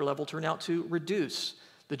the molecular level turn out to reduce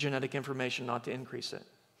the genetic information, not to increase it.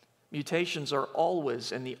 Mutations are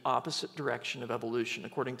always in the opposite direction of evolution,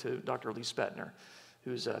 according to Dr. Lee Spetner,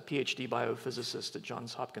 who's a PhD biophysicist at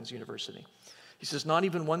Johns Hopkins University. He says, not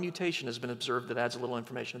even one mutation has been observed that adds a little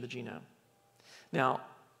information to the genome. Now,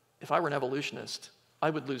 if I were an evolutionist, I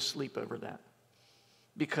would lose sleep over that.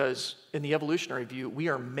 Because in the evolutionary view, we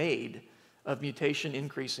are made of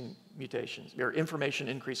mutation-increasing mutations, or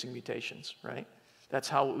information-increasing mutations, right? That's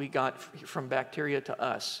how we got from bacteria to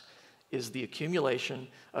us, is the accumulation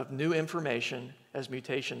of new information as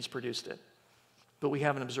mutations produced it. But we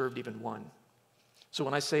haven't observed even one. So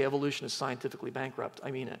when I say evolution is scientifically bankrupt,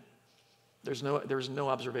 I mean it. There's no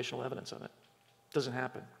observational evidence of it. It doesn't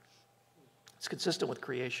happen. It's consistent with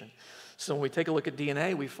creation. So when we take a look at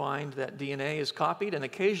DNA, we find that DNA is copied and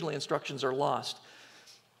occasionally instructions are lost,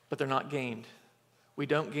 but they're not gained. We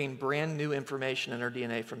don't gain brand new information in our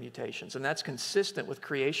DNA from mutations, and that's consistent with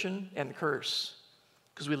creation and curse,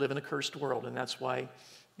 because we live in a cursed world, and that's why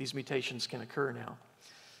these mutations can occur now.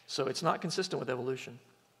 So it's not consistent with evolution.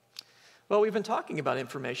 Well, we've been talking about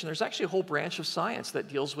information. There's actually a whole branch of science that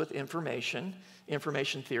deals with information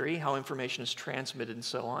theory, how information is transmitted, and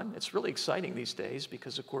so on. It's really exciting these days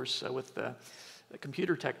because, of course, with the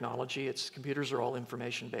computer technology, computers are all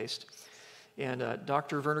information-based. And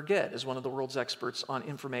Dr. Werner Gett is one of the world's experts on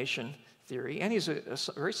information theory, and he's a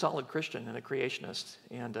very solid Christian and a creationist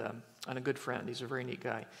and a good friend. He's a very neat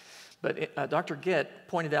guy. But Dr. Gett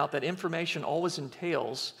pointed out that information always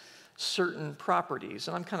entails certain properties,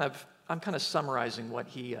 and I'm kind of summarizing what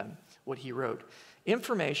he wrote.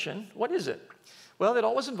 Information, what is it? Well, it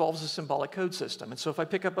always involves a symbolic code system. And so if I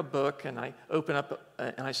pick up a book and I open up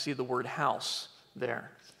and I see the word house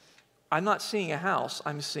there, I'm not seeing a house,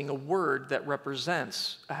 I'm seeing a word that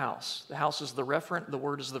represents a house. The house is the referent, the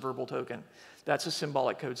word is the verbal token. That's a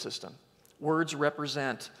symbolic code system. Words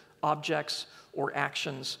represent objects or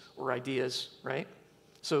actions or ideas, right?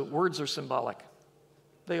 So words are symbolic.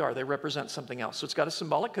 They represent something else. So it's got a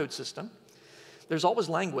symbolic code system. There's always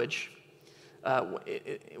language.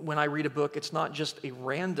 When I read a book, it's not just a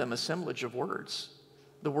random assemblage of words.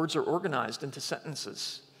 The words are organized into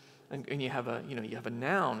sentences. And you have a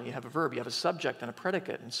noun, you have a verb, you have a subject and a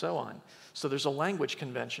predicate, and so on. So there's a language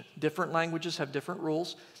convention. Different languages have different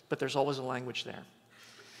rules, but there's always a language there.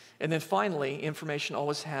 And then finally, information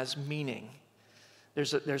always has meaning.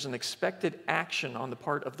 There's an expected action on the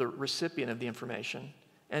part of the recipient of the information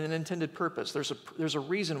and an intended purpose. There's a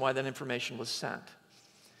reason why that information was sent.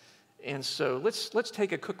 And so let's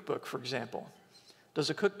take a cookbook, for example. Does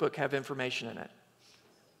a cookbook have information in it?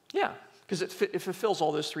 Yeah, because it fulfills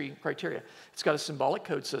all those three criteria. It's got a symbolic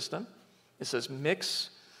code system. It says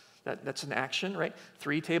mix, that's an action, right?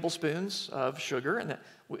 3 tablespoons of sugar,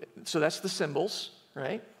 so that's the symbols,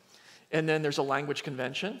 right? And then there's a language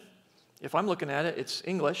convention. If I'm looking at it, it's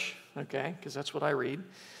English, okay, because that's what I read.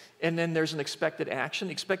 And then there's an expected action.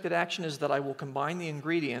 The expected action is that I will combine the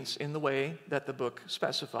ingredients in the way that the book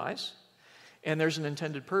specifies. And there's an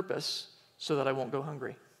intended purpose so that I won't go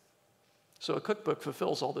hungry. So a cookbook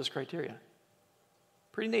fulfills all those criteria.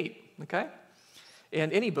 Pretty neat, okay?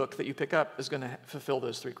 And any book that you pick up is going to fulfill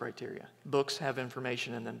those 3 criteria. Books have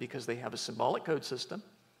information in them because they have a symbolic code system,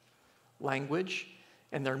 language,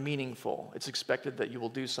 and they're meaningful. It's expected that you will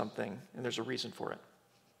do something, and there's a reason for it.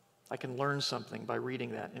 I can learn something by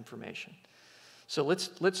reading that information. So let's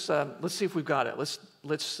see if we've got it.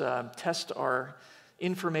 Let's test our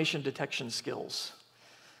information detection skills.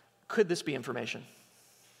 Could this be information?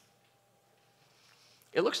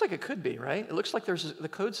 It looks like it could be, right? It looks like there's the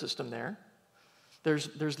code system there. There's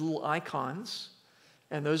little icons,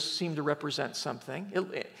 and those seem to represent something.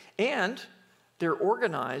 And they're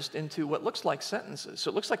organized into what looks like sentences. So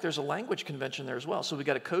it looks like there's a language convention there as well. So we've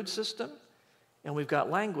got a code system, and we've got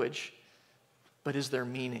language, but is there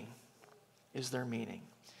meaning? Is there meaning?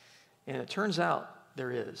 And it turns out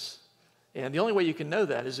there is. And the only way you can know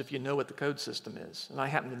that is if you know what the code system is. And I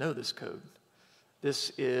happen to know this code.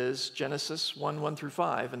 This is Genesis 1 through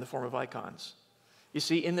 5 in the form of icons. You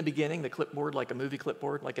see, in the beginning, the clipboard, like a movie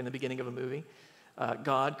clipboard, like in the beginning of a movie,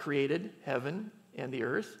 God created heaven and the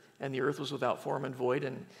earth was without form and void,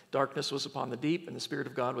 and darkness was upon the deep, and the Spirit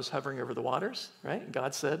of God was hovering over the waters, right? And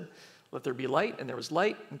God said, "Let there be light," and there was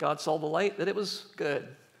light, and God saw the light, that it was good.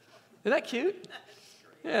 Isn't that cute?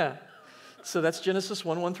 Yeah. So that's Genesis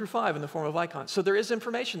 1 through 5 in the form of icons. So there is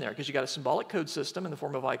information there because you got a symbolic code system in the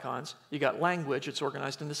form of icons. You got language, it's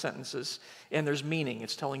organized into sentences, and there's meaning.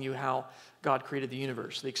 It's telling you how God created the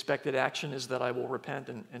universe. The expected action is that I will repent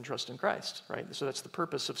and trust in Christ, right? So that's the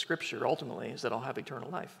purpose of Scripture, ultimately, is that I'll have eternal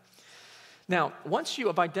life. Now, once you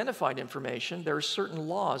have identified information, there are certain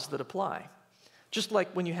laws that apply. Just like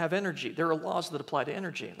when you have energy, there are laws that apply to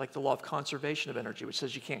energy, like the law of conservation of energy, which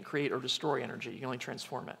says you can't create or destroy energy, you can only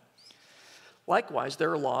transform it. Likewise,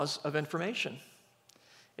 there are laws of information.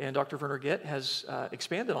 And Dr. Werner Gett has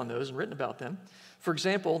expanded on those and written about them. For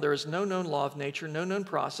example, there is no known law of nature, no known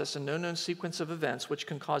process, and no known sequence of events which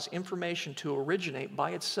can cause information to originate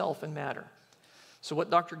by itself in matter. So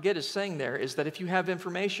what Dr. Gett is saying there is that if you have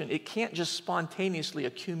information, it can't just spontaneously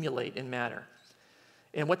accumulate in matter.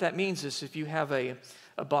 And what that means is if you have a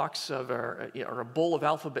box of or a bowl of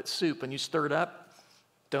alphabet soup and you stir it up,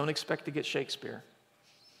 don't expect to get Shakespeare.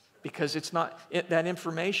 Because that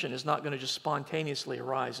information is not going to just spontaneously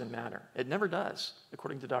arise in matter. It never does,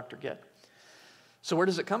 according to Dr. Gett. So where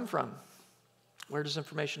does it come from? Where does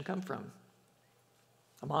information come from?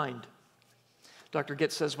 A mind. Dr.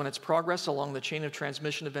 Gitt says, when its progress along the chain of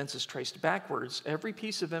transmission events is traced backwards, every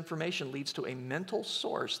piece of information leads to a mental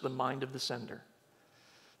source, the mind of the sender.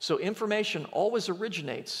 So information always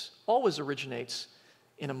originates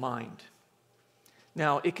in a mind.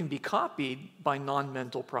 Now, it can be copied by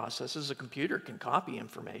non-mental processes. A computer can copy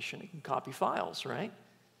information. It can copy files, right?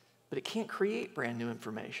 But it can't create brand new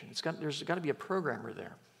information. There's got to be a programmer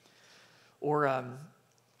there. Or a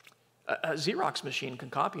Xerox machine can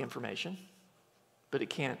copy information, but it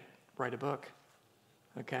can't write a book,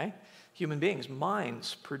 okay? Human beings,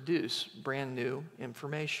 minds produce brand new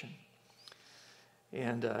information.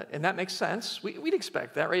 And that makes sense. We'd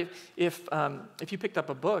expect that, right? If you picked up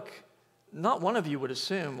a book, not one of you would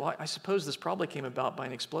assume, well, I suppose this probably came about by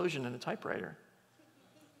an explosion in a typewriter.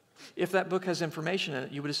 If that book has information in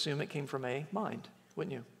it, you would assume it came from a mind,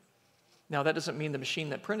 wouldn't you? Now, that doesn't mean the machine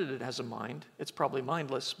that printed it has a mind. It's probably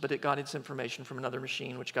mindless, but it got its information from another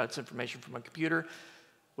machine, which got its information from a computer,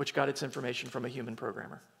 which got its information from a human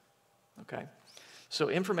programmer, okay? So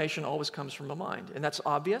information always comes from a mind, and that's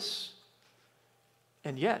obvious.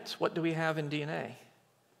 And yet, what do we have in DNA?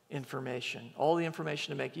 Information. All the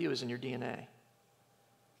information to make you is in your DNA.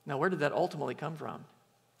 Now, where did that ultimately come from?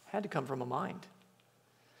 It had to come from a mind.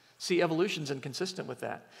 See, evolution's inconsistent with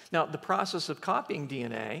that. Now, the process of copying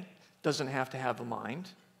DNA doesn't have to have a mind,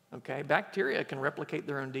 okay? Bacteria can replicate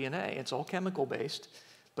their own DNA. It's all chemical-based,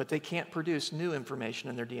 but they can't produce new information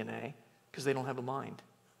in their DNA because they don't have a mind.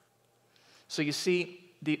 So you see,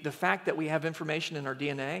 the fact that we have information in our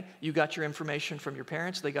DNA, you got your information from your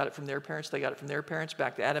parents, they got it from their parents, they got it from their parents,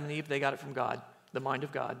 back to Adam and Eve, they got it from God, the mind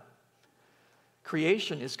of God.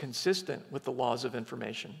 Creation is consistent with the laws of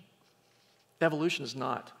information. Evolution is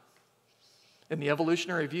not. In the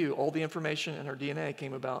evolutionary view, all the information in our DNA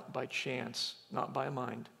came about by chance, not by a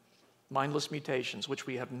mind. Mindless mutations, which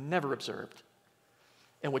we have never observed,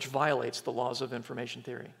 and which violates the laws of information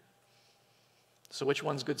theory. So which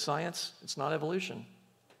one's good science? It's not evolution.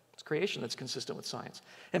 It's creation that's consistent with science.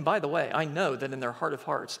 And by the way, I know that in their heart of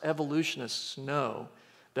hearts, evolutionists know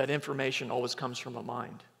that information always comes from a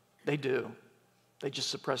mind. They do. They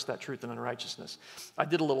just suppress that truth in unrighteousness. I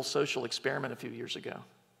did a little social experiment a few years ago.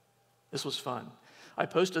 This was fun. I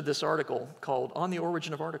posted this article called On the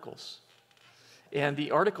Origin of Articles. And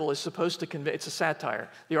the article is supposed to convince, it's a satire.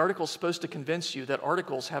 The article is supposed to convince you that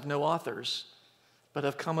articles have no authors, but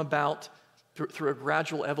have come about through a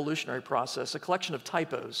gradual evolutionary process, a collection of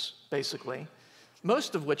typos, basically,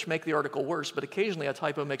 most of which make the article worse, but occasionally a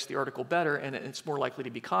typo makes the article better, and it's more likely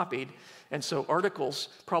to be copied. And so articles,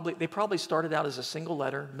 probably started out as a single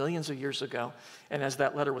letter millions of years ago, and as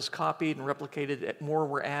that letter was copied and replicated, more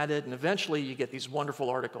were added, and eventually you get these wonderful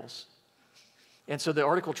articles. And so the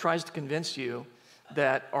article tries to convince you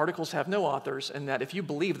that articles have no authors, and that if you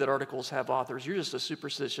believe that articles have authors, you're just a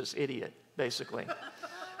superstitious idiot, basically.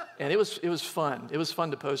 And it was fun. It was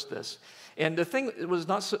fun to post this. And the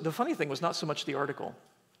funny thing was not so much the article,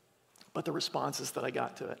 but the responses that I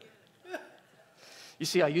got to it. You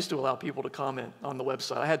see, I used to allow people to comment on the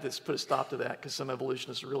website. I had to put a stop to that because some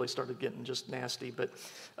evolutionists really started getting just nasty. But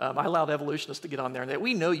I allowed evolutionists to get on there and that,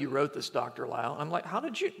 we know you wrote this, Dr. Lisle. I'm like, how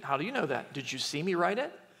do you know that? Did you see me write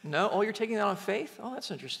it? No? Oh, you're taking that on faith? Oh,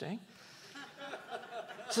 that's interesting.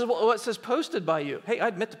 It says, well, it says posted by you. Hey, I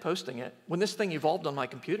admit to posting it. When this thing evolved on my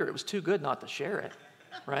computer, it was too good not to share it,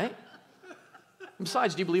 right?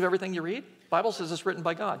 Besides, do you believe everything you read? The Bible says it's written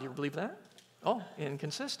by God. Do you believe that? Oh,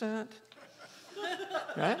 inconsistent,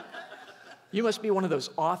 right? You must be one of those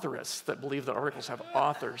authorists that believe that articles have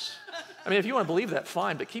authors. I mean, if you want to believe that,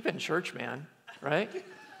 fine, but keep it in church, man, right?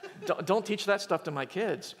 Don't teach that stuff to my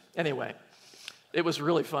kids. Anyway. It was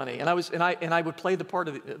really funny, and I would play the part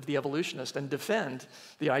of the evolutionist and defend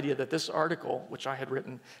the idea that this article, which I had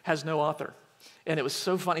written, has no author. And it was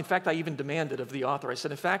so funny. In fact, I even demanded of the author. I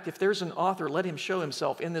said, in fact, if there's an author, let him show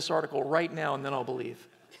himself in this article right now, and then I'll believe.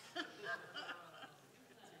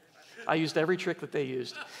 I used every trick that they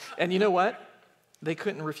used. And you know what? They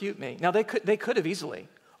couldn't refute me. Now, they could have easily.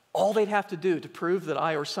 All they'd have to do to prove that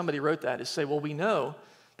I or somebody wrote that is say, well, we know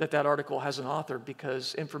that article has an author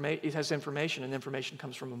because it has information, and information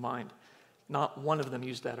comes from a mind. Not one of them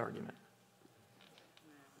used that argument.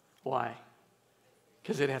 Why?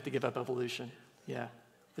 Because they'd have to give up evolution. Yeah.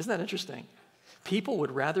 Isn't that interesting? People would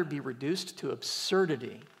rather be reduced to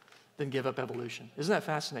absurdity than give up evolution. Isn't that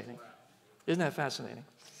fascinating? Isn't that fascinating?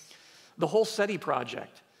 The whole SETI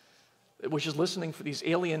project, which is listening for these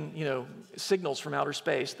alien, signals from outer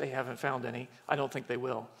space, they haven't found any. I don't think they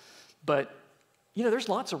will. But there's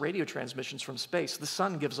lots of radio transmissions from space. The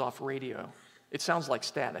sun gives off radio. It sounds like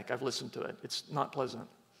static. I've listened to it. It's not pleasant.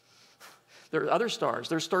 There are other stars.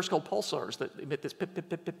 There's stars called pulsars that emit this pip, pip,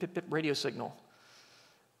 pip, pip, pip, pip radio signal.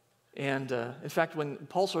 And in fact, when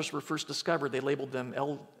pulsars were first discovered, they labeled them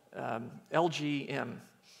LGMs,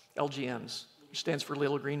 which stands for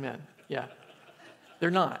little green men. Yeah. They're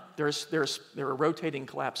not. They're a rotating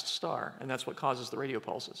collapsed star, and that's what causes the radio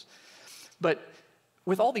pulses. But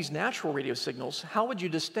with all these natural radio signals, how would you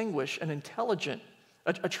distinguish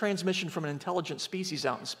a transmission from an intelligent species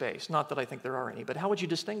out in space? Not that I think there are any, but how would you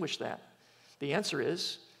distinguish that? The answer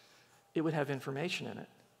is, it would have information in it.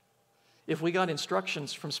 If we got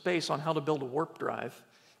instructions from space on how to build a warp drive,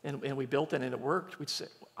 and we built it and it worked, we'd say,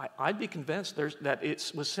 I'd be convinced that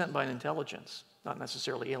it was sent by an intelligence. Not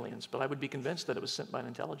necessarily aliens, but I would be convinced that it was sent by an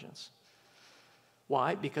intelligence.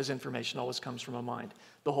 Why? Because information always comes from a mind.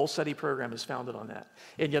 The whole SETI program is founded on that.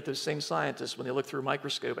 And yet those same scientists, when they look through a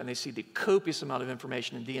microscope and they see the copious amount of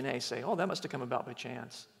information in DNA, say, oh, that must have come about by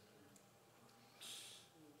chance.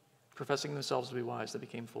 Professing themselves to be wise, they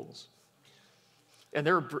became fools. And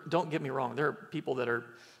don't get me wrong, there are people that are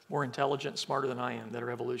more intelligent, smarter than I am, that are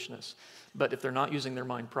evolutionists. But if they're not using their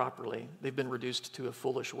mind properly, they've been reduced to a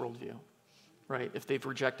foolish worldview. Right? If they've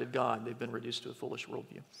rejected God, they've been reduced to a foolish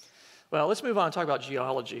worldview. Well, let's move on and talk about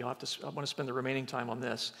geology. I want to spend the remaining time on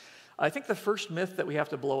this. I think the first myth that we have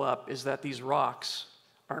to blow up is that these rocks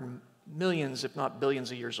are millions, if not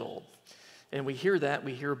billions of years old. And we hear about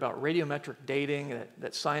radiometric dating,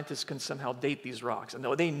 that scientists can somehow date these rocks. And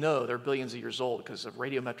they know they're billions of years old because of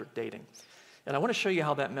radiometric dating. And I want to show you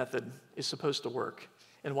how that method is supposed to work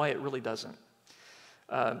and why it really doesn't.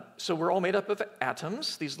 So we're all made up of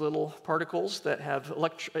atoms, these little particles that have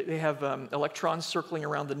electrons circling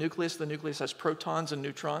around the nucleus. The nucleus has protons and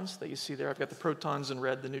neutrons that you see there. I've got the protons in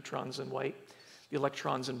red, the neutrons in white, the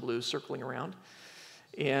electrons in blue circling around.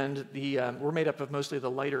 And we're made up of mostly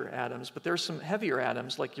the lighter atoms, but there's some heavier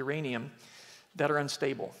atoms like uranium that are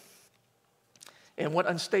unstable. And what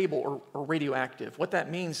unstable or radioactive, what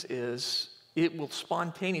that means is it will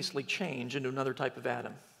spontaneously change into another type of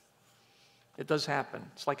atom. It does happen.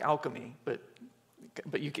 It's like alchemy, but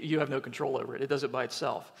you have no control over it. It does it by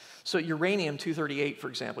itself. So uranium-238, for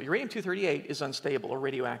example, uranium-238 is unstable or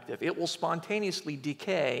radioactive. It will spontaneously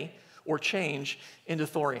decay or change into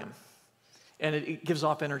thorium. And it gives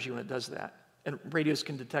off energy when it does that. And radios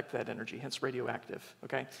can detect that energy, hence radioactive,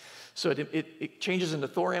 okay? So it changes into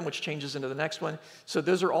thorium, which changes into the next one. So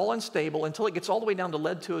those are all unstable until it gets all the way down to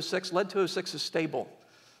lead-206. Lead-206 is stable.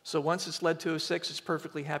 So once it's lead-206, it's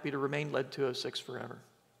perfectly happy to remain lead-206 forever.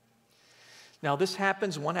 Now, this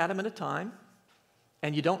happens one atom at a time,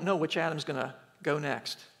 and you don't know which atom's going to go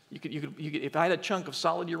next. If I had a chunk of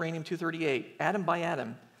solid uranium-238, atom by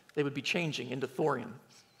atom, they would be changing into thorium,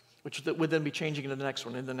 which would then be changing into the next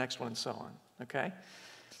one, and so on, okay?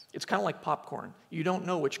 It's kind of like popcorn. You don't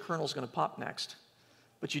know which kernel's going to pop next,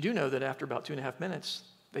 but you do know that after about 2.5 minutes,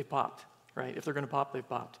 they popped, right? If they're going to pop, they've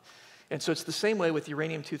popped. And so it's the same way with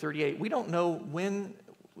uranium-238. We don't know when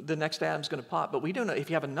the next atom's going to pop, but we do know if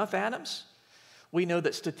you have enough atoms, we know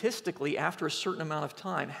that statistically, after a certain amount of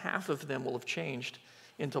time, half of them will have changed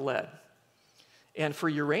into lead. And for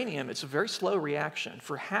uranium, it's a very slow reaction.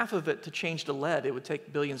 For half of it to change to lead, it would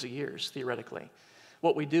take billions of years, theoretically.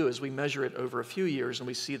 What we do is we measure it over a few years, and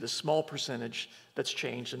we see the small percentage that's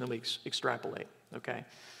changed, and then we extrapolate, okay?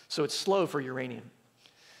 So it's slow for uranium.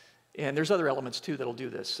 And there's other elements, too, that'll do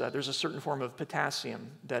this. There's a certain form of potassium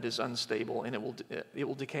that is unstable, and it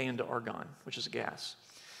will decay into argon, which is a gas.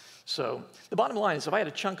 So the bottom line is if I had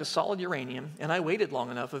a chunk of solid uranium, and I waited long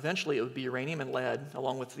enough, eventually it would be uranium and lead,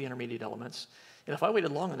 along with the intermediate elements. And if I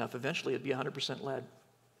waited long enough, eventually it'd be 100% lead.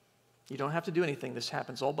 You don't have to do anything. This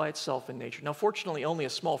happens all by itself in nature. Now, fortunately, only a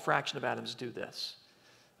small fraction of atoms do this.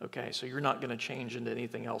 Okay, so you're not going to change into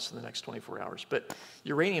anything else in the next 24 hours. But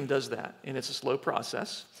uranium does that, and it's a slow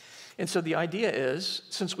process. And so the idea is,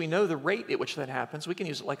 since we know the rate at which that happens, we can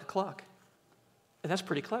use it like a clock. And that's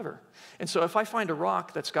pretty clever. And so if I find a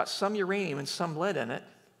rock that's got some uranium and some lead in it,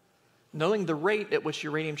 knowing the rate at which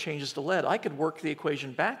uranium changes to lead, I could work the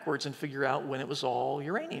equation backwards and figure out when it was all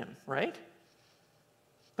uranium, right?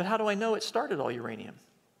 But how do I know it started all uranium?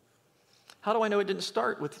 How do I know it didn't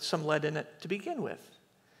start with some lead in it to begin with?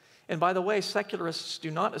 And by the way, secularists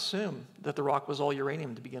do not assume that the rock was all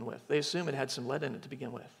uranium to begin with. They assume it had some lead in it to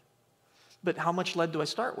begin with. But how much lead do I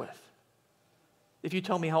start with? If you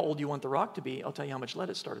tell me how old you want the rock to be, I'll tell you how much lead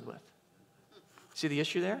it started with. See the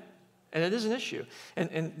issue there? And it is an issue.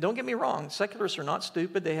 And don't get me wrong, secularists are not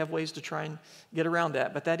stupid. They have ways to try and get around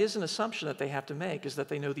that. But that is an assumption that they have to make, is that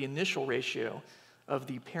they know the initial ratio of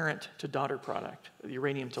the parent to daughter product, the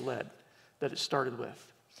uranium to lead, that it started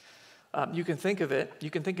with. You can think of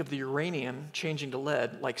the uranium changing to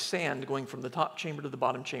lead like sand going from the top chamber to the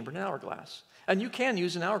bottom chamber in an hourglass. And you can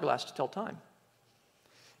use an hourglass to tell time.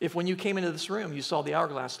 If when you came into this room, you saw the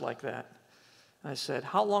hourglass like that, I said,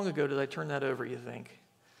 how long ago did I turn that over, you think?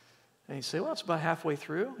 And he'd say, well, it's about halfway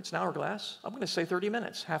through. It's an hourglass. I'm going to say 30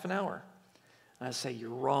 minutes, half an hour. And I say, you're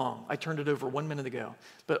wrong. I turned it over 1 minute ago.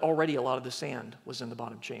 But already a lot of the sand was in the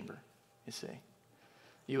bottom chamber, you see.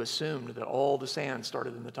 You assumed that all the sand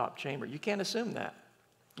started in the top chamber. You can't assume that.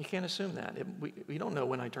 You can't assume that. We don't know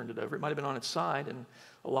when I turned it over. It might have been on its side, and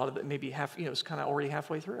a lot of it maybe it's kind of already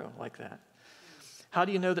halfway through like that. How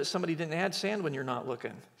do you know that somebody didn't add sand when you're not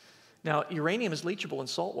looking? Now, uranium is leachable in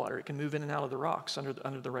salt water. It can move in and out of the rocks under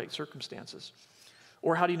the right circumstances.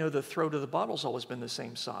 Or how do you know the throat of the bottle's always been the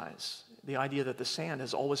same size? The idea that the sand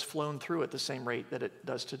has always flown through at the same rate that it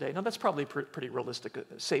does today. Now, that's probably a pretty realistic,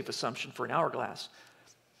 safe assumption for an hourglass.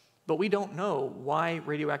 But we don't know why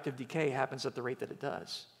radioactive decay happens at the rate that it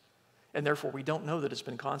does. And therefore, we don't know that it's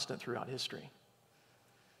been constant throughout history.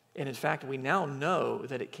 And in fact, we now know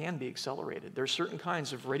that it can be accelerated. There are certain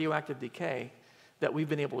kinds of radioactive decay that we've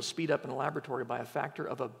been able to speed up in a laboratory by a factor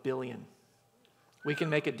of 1 billion. We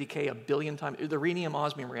can make it decay 1 billion times. The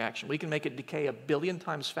rhenium-osmium reaction, we can make it decay 1 billion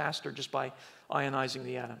times faster just by ionizing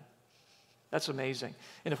the atom. That's amazing.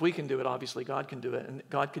 And if we can do it, obviously God can do it. And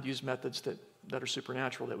God could use methods that are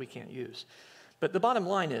supernatural that we can't use. But the bottom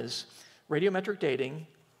line is, radiometric dating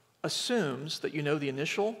assumes that you know the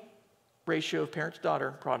initial ratio of parent to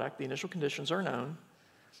daughter product, the initial conditions are known,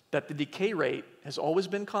 that the decay rate has always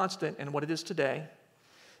been constant in what it is today,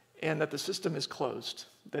 and that the system is closed,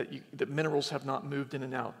 that minerals have not moved in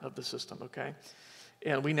and out of the system, okay?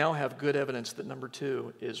 And we now have good evidence that number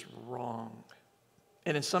 2 is wrong.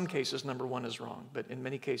 And in some cases, number 1 is wrong, but in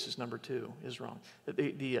many cases, number 2 is wrong.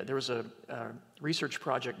 There was a research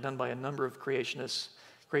project done by a number of creation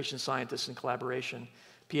scientists in collaboration,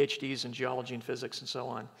 PhDs in geology and physics and so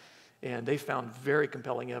on, and they found very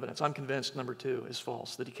compelling evidence. I'm convinced number 2 is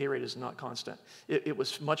false. The decay rate is not constant. It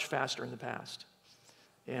was much faster in the past.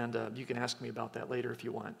 And you can ask me about that later if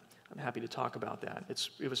you want. I'm happy to talk about that.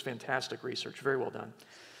 It was fantastic research, very well done.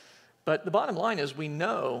 But the bottom line is we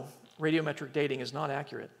know radiometric dating is not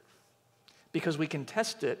accurate because we can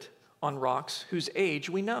test it on rocks whose age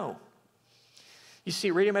we know. You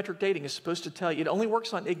see, radiometric dating is supposed to tell you, it only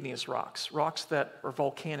works on igneous rocks, rocks that are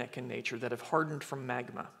volcanic in nature, that have hardened from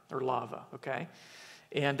magma or lava, okay?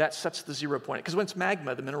 And that sets the 0 point. Because when it's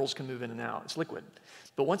magma, the minerals can move in and out. It's liquid.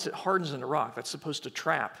 But once it hardens into rock, that's supposed to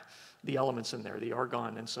trap the elements in there, the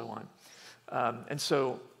argon and so on. And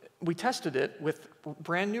so we tested it with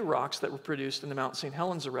brand new rocks that were produced in the Mount St.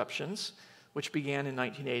 Helens eruptions, which began in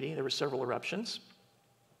 1980. There were several eruptions.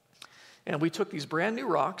 And we took these brand new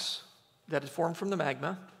rocks that had formed from the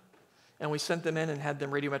magma, and we sent them in and had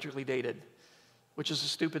them radiometrically dated, which is a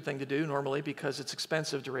stupid thing to do normally because it's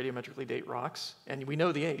expensive to radiometrically date rocks, and we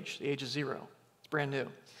know the age. The age is 0. It's brand new.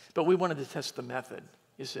 But we wanted to test the method,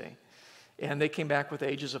 you see. And they came back with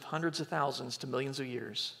ages of hundreds of thousands to millions of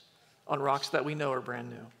years on rocks that we know are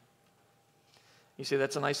brand new. You say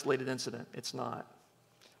that's an isolated incident. It's not.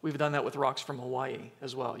 We've done that with rocks from Hawaii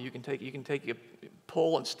as well. You can take a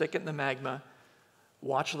pull and stick it in the magma,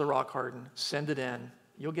 watch the rock harden, send it in.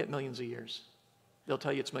 You'll get millions of years. They'll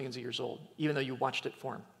tell you it's millions of years old, even though you watched it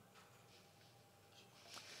form.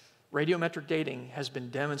 Radiometric dating has been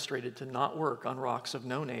demonstrated to not work on rocks of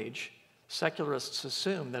known age. Secularists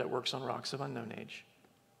assume that it works on rocks of unknown age.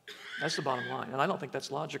 That's the bottom line, and I don't think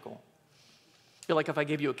that's logical. I feel like if I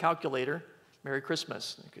gave you a calculator, Merry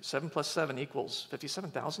Christmas, 7 plus 7 equals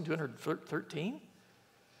 57,213?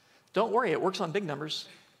 Don't worry, it works on big numbers.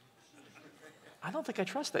 I don't think I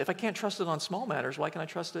trust that. If I can't trust it on small matters, why can I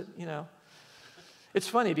trust it, It's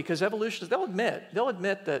funny because evolutionists, they'll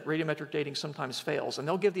admit that radiometric dating sometimes fails, and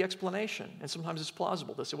they'll give the explanation, and sometimes it's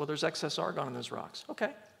plausible. They'll say, well, there's excess argon in those rocks.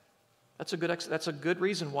 Okay, that's a good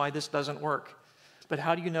reason why this doesn't work. But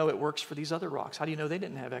how do you know it works for these other rocks? How do you know they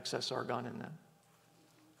didn't have excess argon in them?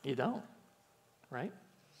 You don't, right?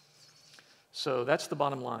 So that's the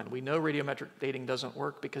bottom line. We know radiometric dating doesn't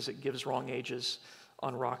work because it gives wrong ages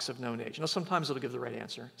on rocks of known age. Now, sometimes it'll give the right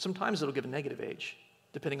answer. Sometimes it'll give a negative age,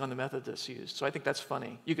 depending on the method that's used. So I think that's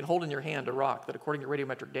funny. You can hold in your hand a rock that, according to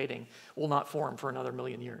radiometric dating, will not form for another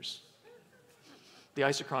 1,000,000 years. The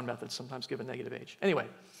isochron methods sometimes give a negative age. Anyway,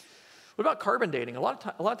 what about carbon dating? A lot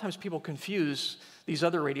of times people confuse these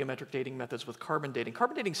other radiometric dating methods with carbon dating.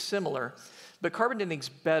 Carbon dating's similar, but carbon dating's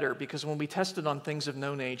better because when we test it on things of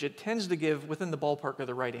known age, it tends to give within the ballpark of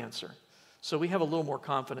the right answer. So we have a little more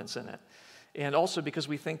confidence in it. And also because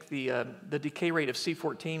we think the decay rate of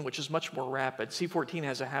C14, which is much more rapid, C14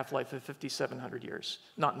 has a half-life of 5,700 years,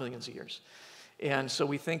 not millions of years. And so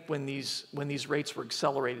we think when these rates were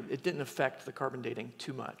accelerated, it didn't affect the carbon dating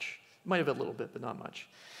too much. It might have a little bit, but not much.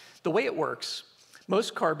 The way it works,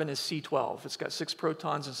 most carbon is C12. It's got 6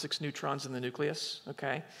 protons and 6 neutrons in the nucleus,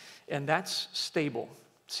 okay? And that's stable.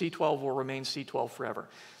 C12 will remain C12 forever.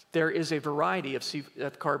 There is a variety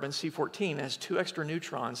of carbon, C14, has 2 extra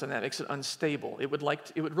neutrons, and that makes it unstable. It would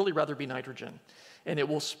really rather be nitrogen, and it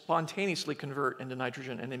will spontaneously convert into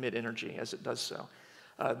nitrogen and emit energy as it does so.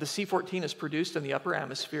 The C14 is produced in the upper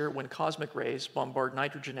atmosphere when cosmic rays bombard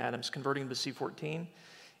nitrogen atoms, converting to C14,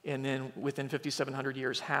 and then within 5,700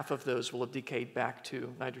 years, half of those will have decayed back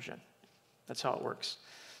to nitrogen. That's how it works.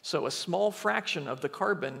 So a small fraction of the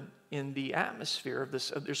carbon in the atmosphere of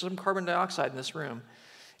this, there's some carbon dioxide in this room,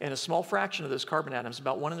 and a small fraction of those carbon atoms,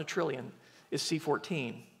 about 1 in a trillion, is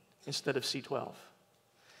C14 instead of C12.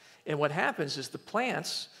 And what happens is the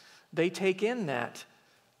plants, they take in that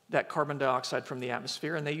carbon dioxide from the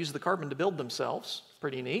atmosphere, and they use the carbon to build themselves.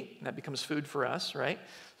 Pretty neat. And that becomes food for us, right?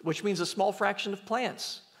 Which means a small fraction of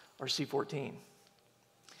plants are C14.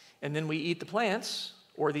 And then we eat the plants,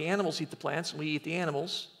 or the animals eat the plants, and we eat the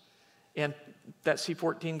animals, and that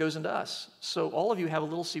C14 goes into us. So all of you have a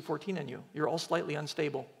little C14 in you. You're all slightly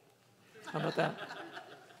unstable. How about that?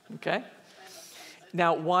 Okay?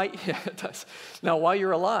 Now, yeah, it does. Now, while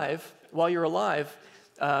you're alive,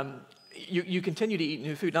 you continue to eat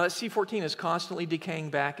new food. Now, that C14 is constantly decaying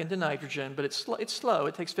back into nitrogen, but it's slow.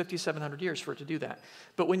 It takes 5,700 years for it to do that.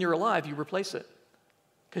 But when you're alive, you replace it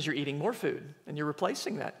because you're eating more food, and you're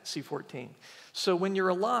replacing that C14. So when you're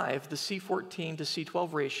alive, the C14 to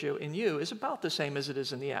C12 ratio in you is about the same as it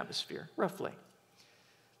is in the atmosphere, roughly.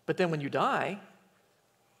 But then when you die,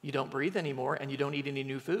 you don't breathe anymore, and you don't eat any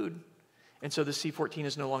new food, and so the C14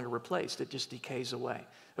 is no longer replaced. It just decays away.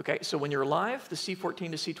 Okay, so when you're alive, the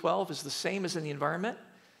C14 to C12 is the same as in the environment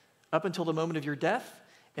up until the moment of your death,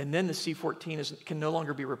 and then the C14 can no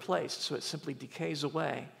longer be replaced, so it simply decays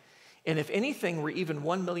away. And if anything were even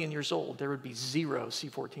 1 million years old, there would be 0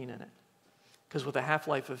 C14 in it. Because with a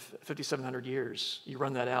half-life of 5,700 years, you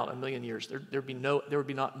run that out a million years, there would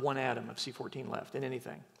be not 1 atom of C14 left in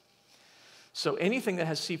anything. So anything that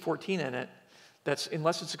has C14 in it,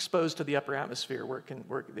 unless it's exposed to the upper atmosphere where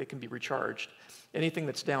it can be recharged, anything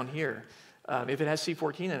that's down here, if it has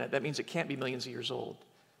C14 in it, that means it can't be millions of years old.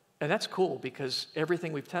 And that's cool because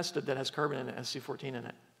everything we've tested that has carbon in it has C14 in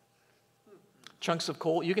it. Chunks of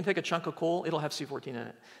coal, you can take a chunk of coal, it'll have C14 in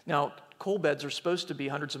it. Now, coal beds are supposed to be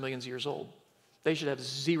hundreds of millions of years old. They should have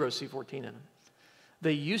 0 C14 in them.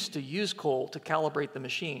 They used to use coal to calibrate the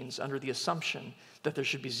machines under the assumption that there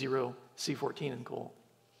should be 0 C14 in coal.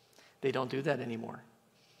 They don't do that anymore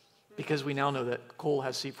because we now know that coal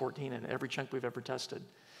has C14 in every chunk we've ever tested.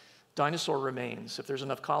 Dinosaur remains, if there's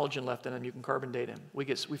enough collagen left in them, you can carbon date them. We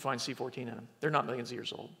find C14 in them. They're not millions of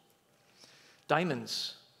years old.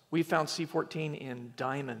 Diamonds, we found C14 in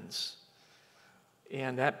diamonds,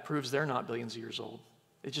 and that proves they're not billions of years old.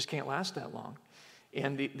 It just can't last that long.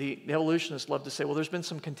 And the evolutionists love to say, well, there's been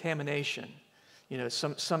some contamination. You know,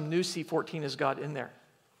 some new C14 has got in there.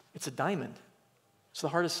 It's a diamond. It's the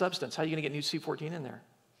hardest substance. How are you going to get new C14 in there?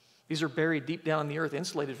 These are buried deep down in the earth,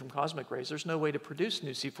 insulated from cosmic rays. There's no way to produce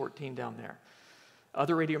new C14 down there.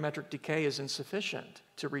 Other radiometric decay is insufficient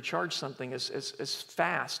to recharge something as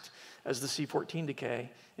fast as the C14 decay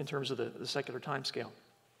in terms of the secular time scale.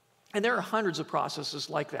 And there are hundreds of processes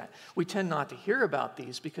like that. We tend not to hear about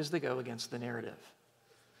these because they go against the narrative.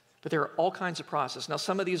 But there are all kinds of processes. Now,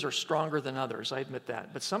 some of these are stronger than others, I admit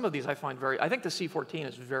that. But some of these I think the C14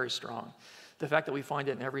 is very strong. The fact that we find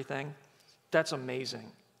it in everything, that's amazing.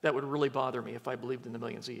 That would really bother me if I believed in the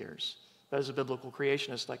millions of years. But as a biblical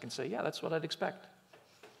creationist, I can say, yeah, that's what I'd expect.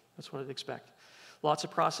 That's what I'd expect. Lots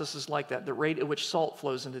of processes like that. The rate at which salt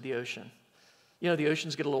flows into the ocean. You know, the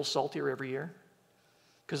oceans get a little saltier every year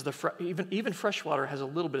because even fresh water has a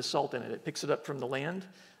little bit of salt in it. It picks it up from the land,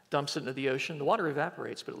 dumps it into the ocean. The water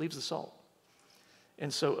evaporates, but it leaves the salt.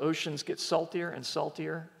 And so oceans get saltier and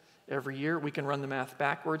saltier every year. We can run the math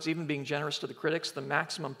backwards, even being generous to the critics. The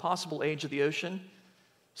maximum possible age of the ocean,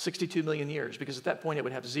 62 million years, because at that point it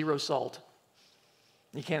would have 0 salt.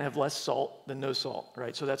 You can't have less salt than no salt,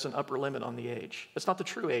 right? So that's an upper limit on the age. That's not the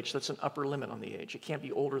true age, that's an upper limit on the age. It can't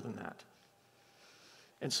be older than that.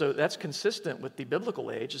 And so that's consistent with the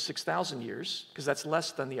biblical age of 6,000 years, because that's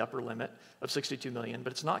less than the upper limit of 62 million,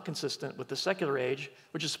 but it's not consistent with the secular age,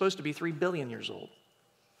 which is supposed to be 3 billion years old.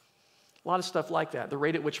 A lot of stuff like that. The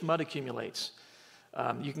rate at which mud accumulates.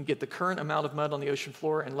 You can get the current amount of mud on the ocean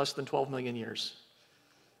floor in less than 12 million years.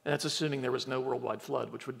 And that's assuming there was no worldwide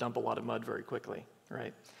flood, which would dump a lot of mud very quickly,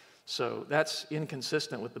 right? So that's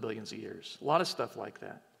inconsistent with the billions of years. A lot of stuff like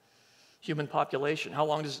that. Human population. How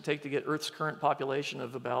long does it take to get Earth's current population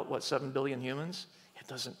of about, 7 billion humans? It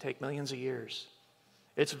doesn't take millions of years.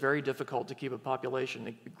 It's very difficult to keep a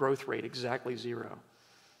population growth rate exactly zero.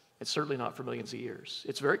 It's certainly not for millions of years.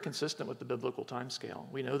 It's very consistent with the biblical timescale.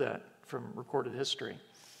 We know that from recorded history.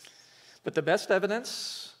 But the best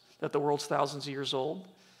evidence that the world's thousands of years old,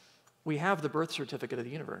 we have the birth certificate of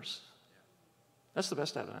the universe. That's the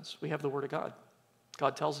best evidence. We have the Word of God.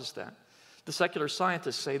 God tells us that. The secular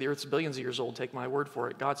scientists say the Earth's billions of years old. Take my word for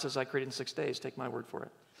it. God says I created in 6 days. Take my word for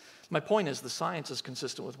it. My point is the science is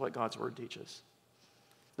consistent with what God's Word teaches.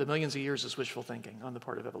 The millions of years is wishful thinking on the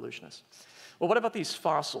part of evolutionists. Well, what about these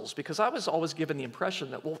fossils? Because I was always given the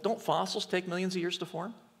impression that, well, don't fossils take millions of years to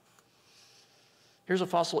form? Here's a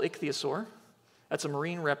fossil ichthyosaur. That's a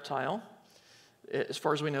marine reptile. As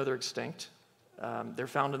far as we know, they're extinct. They're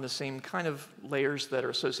found in the same kind of layers that are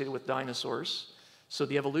associated with dinosaurs. So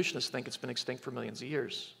the evolutionists think it's been extinct for millions of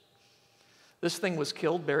years. This thing was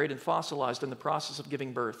killed, buried, and fossilized in the process of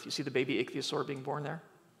giving birth. You see the baby ichthyosaur being born there?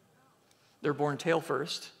 They're born tail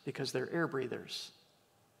first because they're air breathers.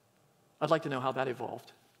 I'd like to know how that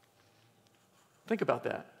evolved. Think about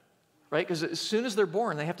that, right? Because as soon as they're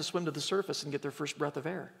born, they have to swim to the surface and get their first breath of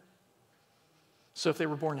air. So if they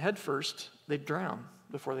were born head first, they'd drown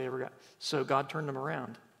before they ever got. So God turned them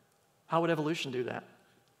around. How would evolution do that?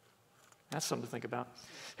 That's something to think about.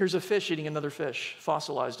 Here's a fish eating another fish,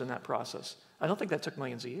 fossilized in that process. I don't think that took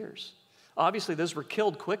millions of years. Obviously, those were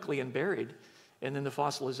killed quickly and buried, and then the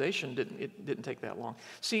fossilization didn't take that long.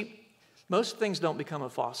 See, most things don't become a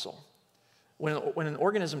fossil. When an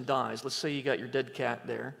organism dies, let's say you got your dead cat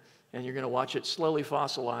there, and you're going to watch it slowly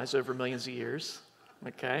fossilize over millions of years.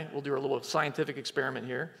 Okay, we'll do a little scientific experiment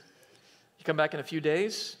here. You come back in a few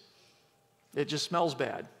days, it just smells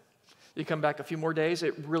bad. You come back a few more days,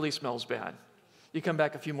 it really smells bad. You come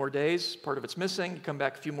back a few more days, part of it's missing. You come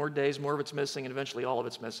back a few more days, more of it's missing, and eventually all of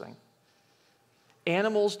it's missing.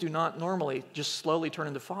 Animals do not normally just slowly turn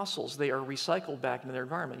into fossils. They are recycled back into their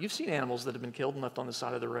environment. You've seen animals that have been killed and left on the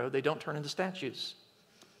side of the road. They don't turn into statues.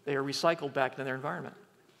 They are recycled back into their environment.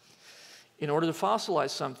 In order to fossilize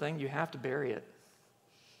something, you have to bury it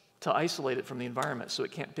to isolate it from the environment so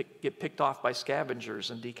it can't get picked off by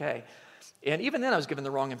scavengers and decay. And even then, I was given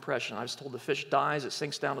the wrong impression. I was told the fish dies, it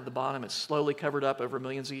sinks down to the bottom, it's slowly covered up over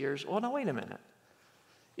millions of years. Well, no, wait a minute.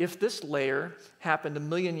 If this layer happened a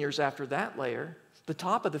million years after that layer, the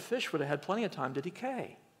top of the fish would have had plenty of time to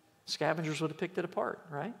decay. Scavengers would have picked it apart,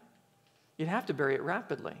 right? You'd have to bury it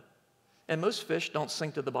rapidly. And most fish don't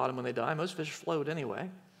sink to the bottom when they die. Most fish float anyway.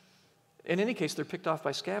 In any case, they're picked off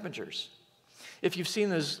by scavengers. If you've seen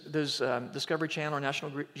those Discovery Channel or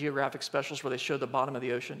National Geographic specials where they show the bottom of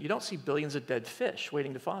the ocean, you don't see billions of dead fish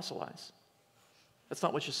waiting to fossilize. That's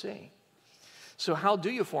not what you see. So how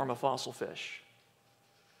do you form a fossil fish?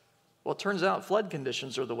 Well, it turns out flood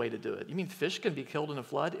conditions are the way to do it. You mean fish can be killed in a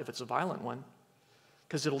flood if it's a violent one?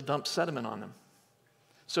 Because it'll dump sediment on them.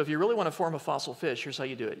 So if you really want to form a fossil fish, here's how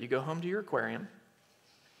you do it. You go home to your aquarium.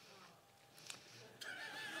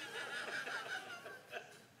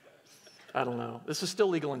 I don't know. This is still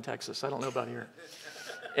legal in Texas. I don't know about here.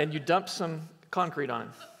 And you dump some concrete on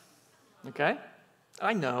him. Okay?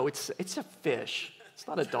 I know, it's a fish. It's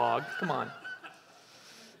not a dog. Come on.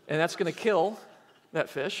 And that's going to kill that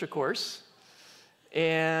fish, of course.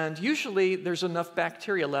 And usually there's enough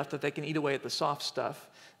bacteria left that they can eat away at the soft stuff.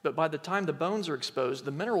 But by the time the bones are exposed,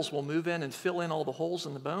 the minerals will move in and fill in all the holes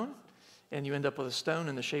in the bone, and you end up with a stone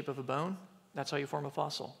in the shape of a bone. That's how you form a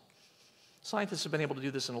fossil. Scientists have been able to do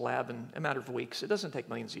this in a lab in a matter of weeks. It doesn't take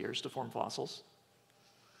millions of years to form fossils.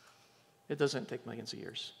 It doesn't take millions of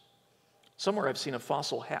years. Somewhere I've seen a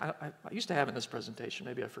fossil hat. I used to have it in this presentation.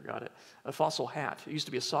 Maybe I forgot it. A fossil hat. It used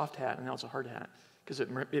to be a soft hat, and now it's a hard hat because it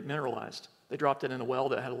mineralized. They dropped it in a well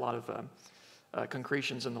that had a lot of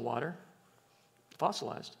concretions in the water.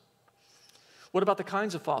 Fossilized. What about the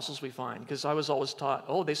kinds of fossils we find? Because I was always taught,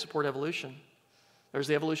 oh, they support evolution. There's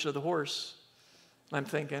the evolution of the horse. And I'm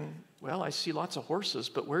thinking, well, I see lots of horses,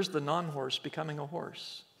 but where's the non-horse becoming a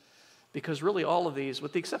horse? Because really all of these,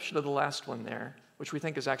 with the exception of the last one there, which we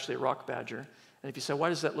think is actually a rock badger, and if you say, why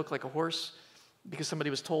does that look like a horse? Because somebody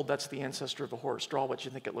was told that's the ancestor of a horse. Draw what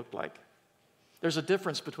you think it looked like. There's a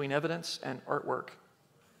difference between evidence and artwork.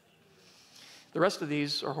 The rest of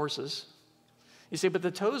these are horses. You say, but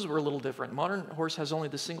the toes were a little different. Modern horse has only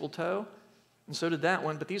the single toe, and so did that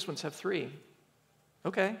one, but these ones have 3.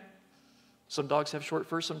 Okay. Some dogs have short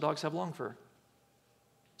fur, some dogs have long fur.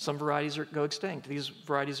 Some varieties go extinct. These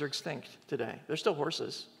varieties are extinct today. They're still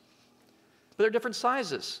horses. But they're different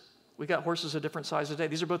sizes. We got horses of different sizes today.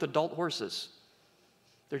 These are both adult horses.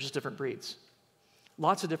 They're just different breeds.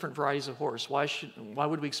 Lots of different varieties of horse. Why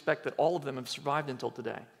would we expect that all of them have survived until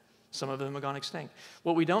today? Some of them have gone extinct.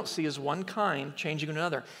 What we don't see is one kind changing into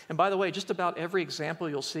another. And by the way, just about every example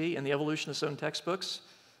you'll see in the evolutionist's own textbooks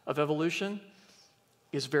of evolution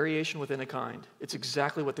is variation within a kind. It's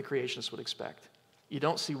exactly what the creationists would expect. You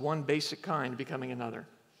don't see one basic kind becoming another.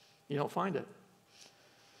 You don't find it.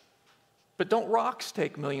 But don't rocks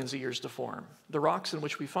take millions of years to form? The rocks in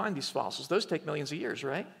which we find these fossils, those take millions of years,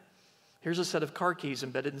 right? Here's a set of car keys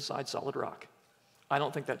embedded inside solid rock. I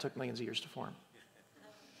don't think that took millions of years to form.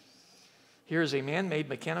 Here is a man-made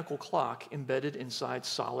mechanical clock embedded inside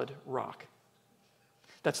solid rock.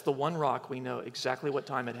 That's the one rock we know exactly what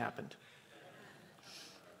time it happened.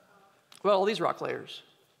 Well, all these rock layers.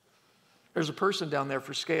 There's a person down there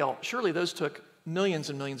for scale. Surely those took millions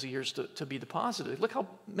and millions of years to be deposited. Look how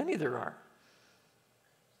many there are.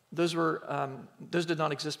 Those did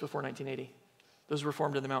not exist before 1980. Those were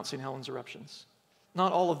formed in the Mount St. Helens eruptions.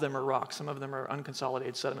 Not all of them are rock. Some of them are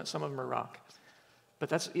unconsolidated sediment. Some of them are rock.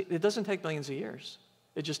 But it doesn't take millions of years.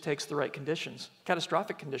 It just takes the right conditions.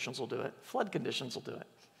 Catastrophic conditions will do it. Flood conditions will do it.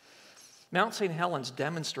 Mount St. Helens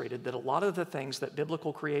demonstrated that a lot of the things that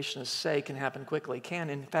biblical creationists say can happen quickly can,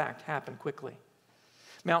 in fact, happen quickly.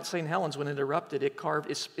 Mount St. Helens, when it erupted, it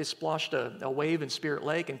splashed a wave in Spirit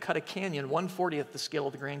Lake and cut a canyon 1/40th the scale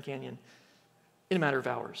of the Grand Canyon in a matter of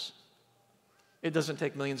hours. It doesn't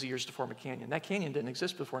take millions of years to form a canyon. That canyon didn't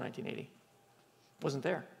exist before 1980. It wasn't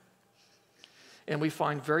there. And we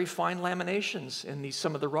find very fine laminations in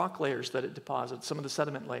some of the rock layers that it deposits, some of the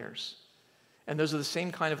sediment layers. And those are the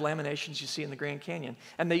same kind of laminations you see in the Grand Canyon.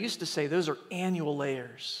 And they used to say those are annual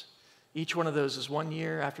layers. Each one of those is 1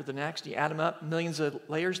 year after the next. You add them up, millions of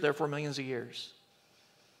layers, therefore millions of years.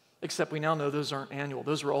 Except we now know those aren't annual.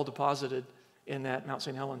 Those were all deposited in that Mount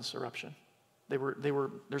St. Helens eruption.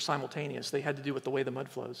 They're simultaneous. They had to do with the way the mud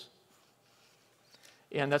flows.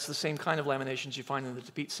 And that's the same kind of laminations you find in the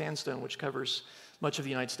Tepete sandstone, which covers much of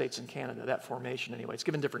the United States and Canada, that formation anyway. It's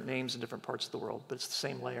given different names in different parts of the world, but it's the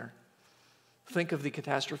same layer. Think of the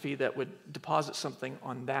catastrophe that would deposit something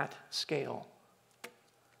on that scale.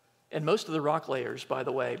 And most of the rock layers, by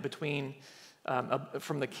the way,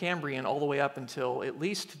 from the Cambrian all the way up until at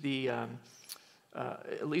least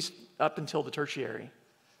up until the Tertiary,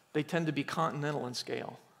 they tend to be continental in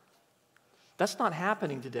scale. That's not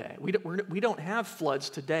happening today. We don't have floods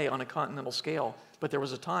today on a continental scale, but there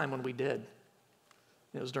was a time when we did.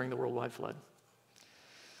 It was during the worldwide flood.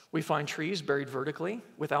 We find trees buried vertically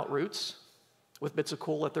without roots, with bits of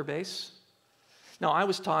coal at their base. Now, I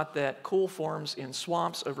was taught that coal forms in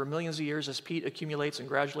swamps over millions of years as peat accumulates and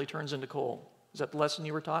gradually turns into coal. Is that the lesson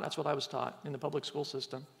you were taught? That's what I was taught in the public school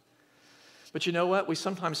system. But you know what? We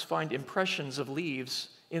sometimes find impressions of leaves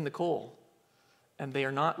in the coal. And they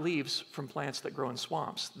are not leaves from plants that grow in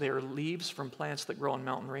swamps. They are leaves from plants that grow in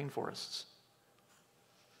mountain rainforests.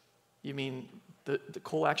 You mean the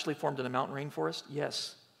coal actually formed in a mountain rainforest?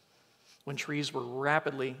 Yes. When trees were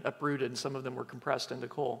rapidly uprooted and some of them were compressed into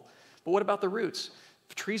coal. But what about the roots?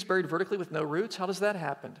 If trees buried vertically with no roots, how does that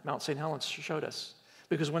happen? Mount St. Helens showed us.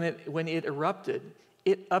 Because when it erupted,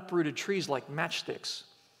 it uprooted trees like matchsticks.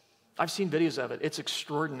 I've seen videos of it. It's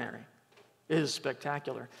extraordinary. It is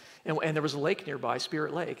spectacular. And there was a lake nearby,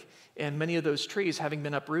 Spirit Lake, and many of those trees, having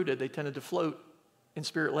been uprooted, they tended to float in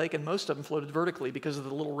Spirit Lake, and most of them floated vertically because of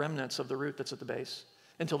the little remnants of the root that's at the base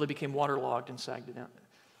until they became waterlogged and sagged down.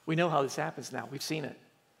 We know how this happens now. We've seen it.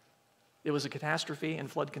 It was a catastrophe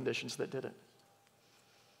and flood conditions that did it.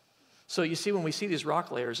 So you see, when we see these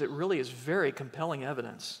rock layers, it really is very compelling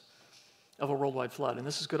evidence of a worldwide flood. And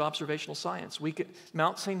this is good observational science.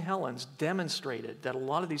 Mount St. Helens demonstrated that a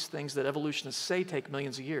lot of these things that evolutionists say take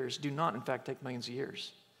millions of years do not, in fact, take millions of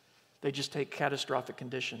years. They just take catastrophic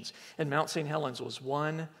conditions. And Mount St. Helens was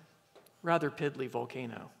one rather piddly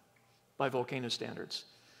volcano by volcano standards.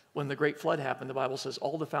 When the Great Flood happened, the Bible says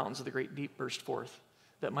all the fountains of the great deep burst forth.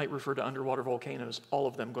 That might refer to underwater volcanoes, all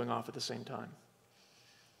of them going off at the same time.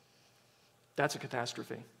 That's a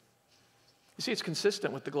catastrophe. You see, it's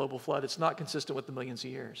consistent with the global flood. It's not consistent with the millions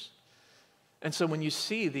of years. And so when you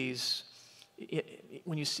see these,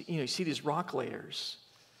 you see these rock layers,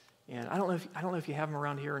 and I don't know if you have them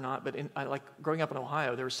around here or not, but like growing up in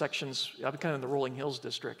Ohio, there were sections. I'm kind of in the Rolling Hills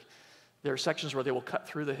district. There are sections where they will cut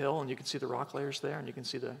through the hill, and you can see the rock layers there, and you can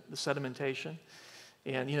see the sedimentation.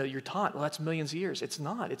 And you're taught, well, that's millions of years. It's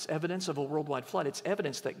not. It's evidence of a worldwide flood. It's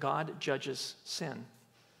evidence that God judges sin.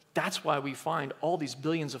 That's why we find all these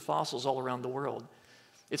billions of fossils all around the world.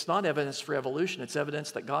 It's not evidence for evolution. It's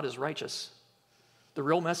evidence that God is righteous. The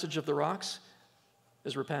real message of the rocks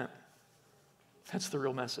is repent. That's the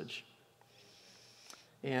real message.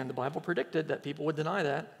 And the Bible predicted that people would deny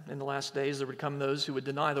that. In the last days, there would come those who would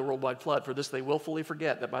deny the worldwide flood. For this, they willfully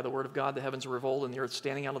forget that by the word of God, the heavens were revolved and the earth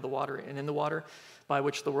standing out of the water and in the water, by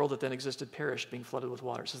which the world that then existed perished, being flooded with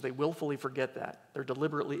water. It says they willfully forget that. They're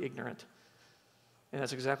deliberately ignorant. And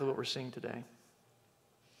that's exactly what we're seeing today.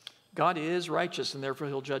 God is righteous, and therefore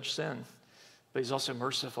he'll judge sin. But he's also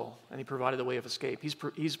merciful, and he provided a way of escape.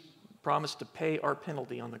 He's promised to pay our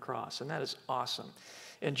penalty on the cross, and that is awesome.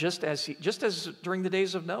 And just as during the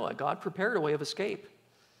days of Noah, God prepared a way of escape.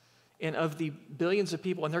 And of the billions of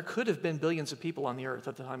people, and there could have been billions of people on the earth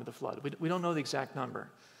at the time of the flood. We don't know the exact number.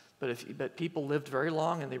 But people lived very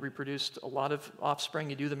long, and they reproduced a lot of offspring.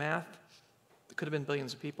 You do the math, it could have been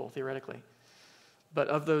billions of people, theoretically. But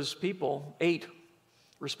of those people, 8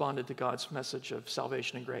 responded to God's message of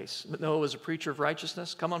salvation and grace. Noah was a preacher of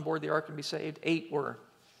righteousness. Come on board the ark and be saved. 8 were.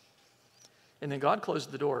 And then God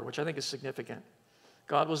closed the door, which I think is significant.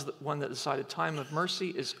 God was the one that decided time of mercy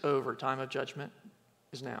is over, time of judgment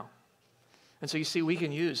is now. And so you see, we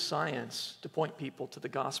can use science to point people to the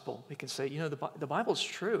gospel. We can say, the Bible's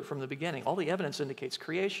true from the beginning. All the evidence indicates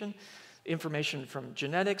creation, information from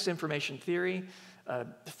genetics, information theory,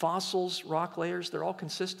 fossils, rock layers. They're all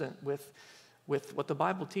consistent with what the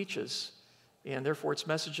Bible teaches. And therefore, its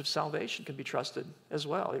message of salvation can be trusted as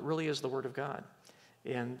well. It really is the Word of God.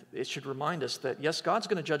 And it should remind us that, yes, God's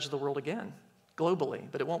going to judge the world again, globally,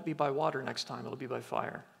 but it won't be by water next time. It'll be by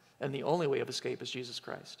fire. And the only way of escape is Jesus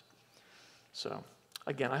Christ. So,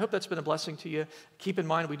 again, I hope that's been a blessing to you. Keep in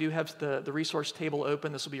mind, we do have the resource table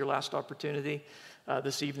open. This will be your last opportunity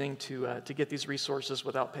this evening to get these resources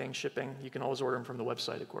without paying shipping. You can always order them from the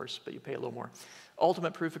website, of course, but you pay a little more.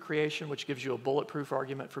 Ultimate Proof of Creation, which gives you a bulletproof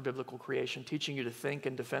argument for biblical creation, teaching you to think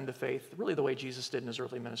and defend the faith, really the way Jesus did in his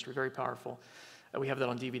earthly ministry. Very powerful. We have that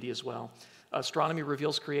on DVD as well. Astronomy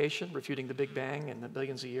Reveals Creation, refuting the Big Bang and the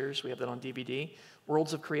billions of years. We have that on DVD.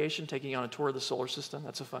 Worlds of Creation, taking you on a tour of the solar system.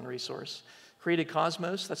 That's a fun resource. Created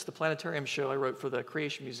Cosmos, that's the planetarium show I wrote for the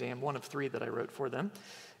Creation Museum, one of 3 that I wrote for them.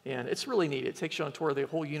 And it's really neat. It takes you on a tour of the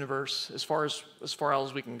whole universe as far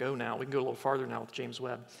as we can go now. We can go a little farther now with James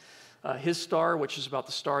Webb. His Star, which is about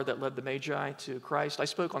the star that led the Magi to Christ. I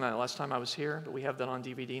spoke on that last time I was here, but we have that on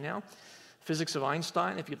DVD now. Physics of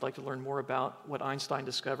Einstein, if you'd like to learn more about what Einstein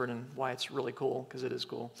discovered and why it's really cool, because it is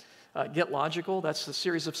cool. Get Logical, that's the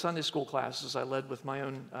series of Sunday school classes I led with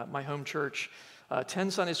my home church. 10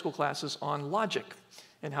 Sunday school classes on logic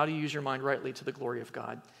and how to use your mind rightly to the glory of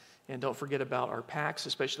God. And don't forget about our packs,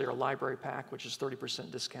 especially our library pack, which is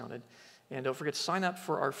 30% discounted. And don't forget to sign up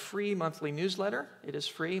for our free monthly newsletter. It is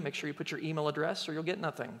free. Make sure you put your email address or you'll get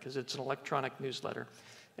nothing, because it's an electronic newsletter.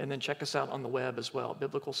 And then check us out on the web as well,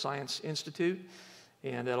 Biblical Science Institute.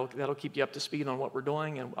 And that'll keep you up to speed on what we're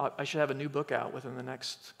doing. And I should have a new book out within the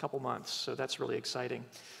next couple months. So that's really exciting.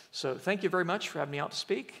 So thank you very much for having me out to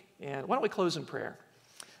speak. And why don't we close in prayer?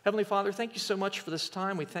 Heavenly Father, thank you so much for this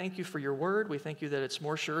time. We thank you for your word. We thank you that it's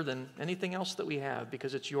more sure than anything else that we have,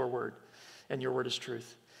 because it's your word, and your word is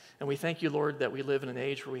truth. And we thank you, Lord, that we live in an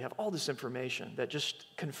age where we have all this information that just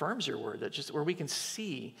confirms your word, where we can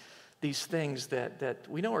see these things that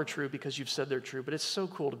we know are true because you've said they're true, but it's so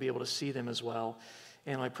cool to be able to see them as well.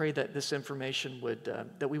 And I pray that this information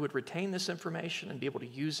that we would retain this information and be able to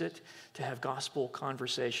use it to have gospel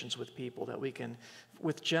conversations with people, that we can,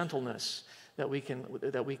 with gentleness, that we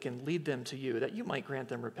can lead them to you, that you might grant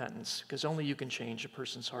them repentance, because only you can change a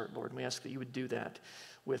person's heart, Lord. And we ask that you would do that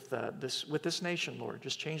with this nation, Lord.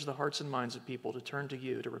 Just change the hearts and minds of people to turn to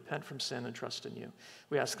you, to repent from sin and trust in you.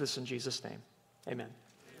 We ask this in Jesus' name. Amen.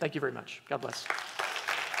 Thank you very much. God bless.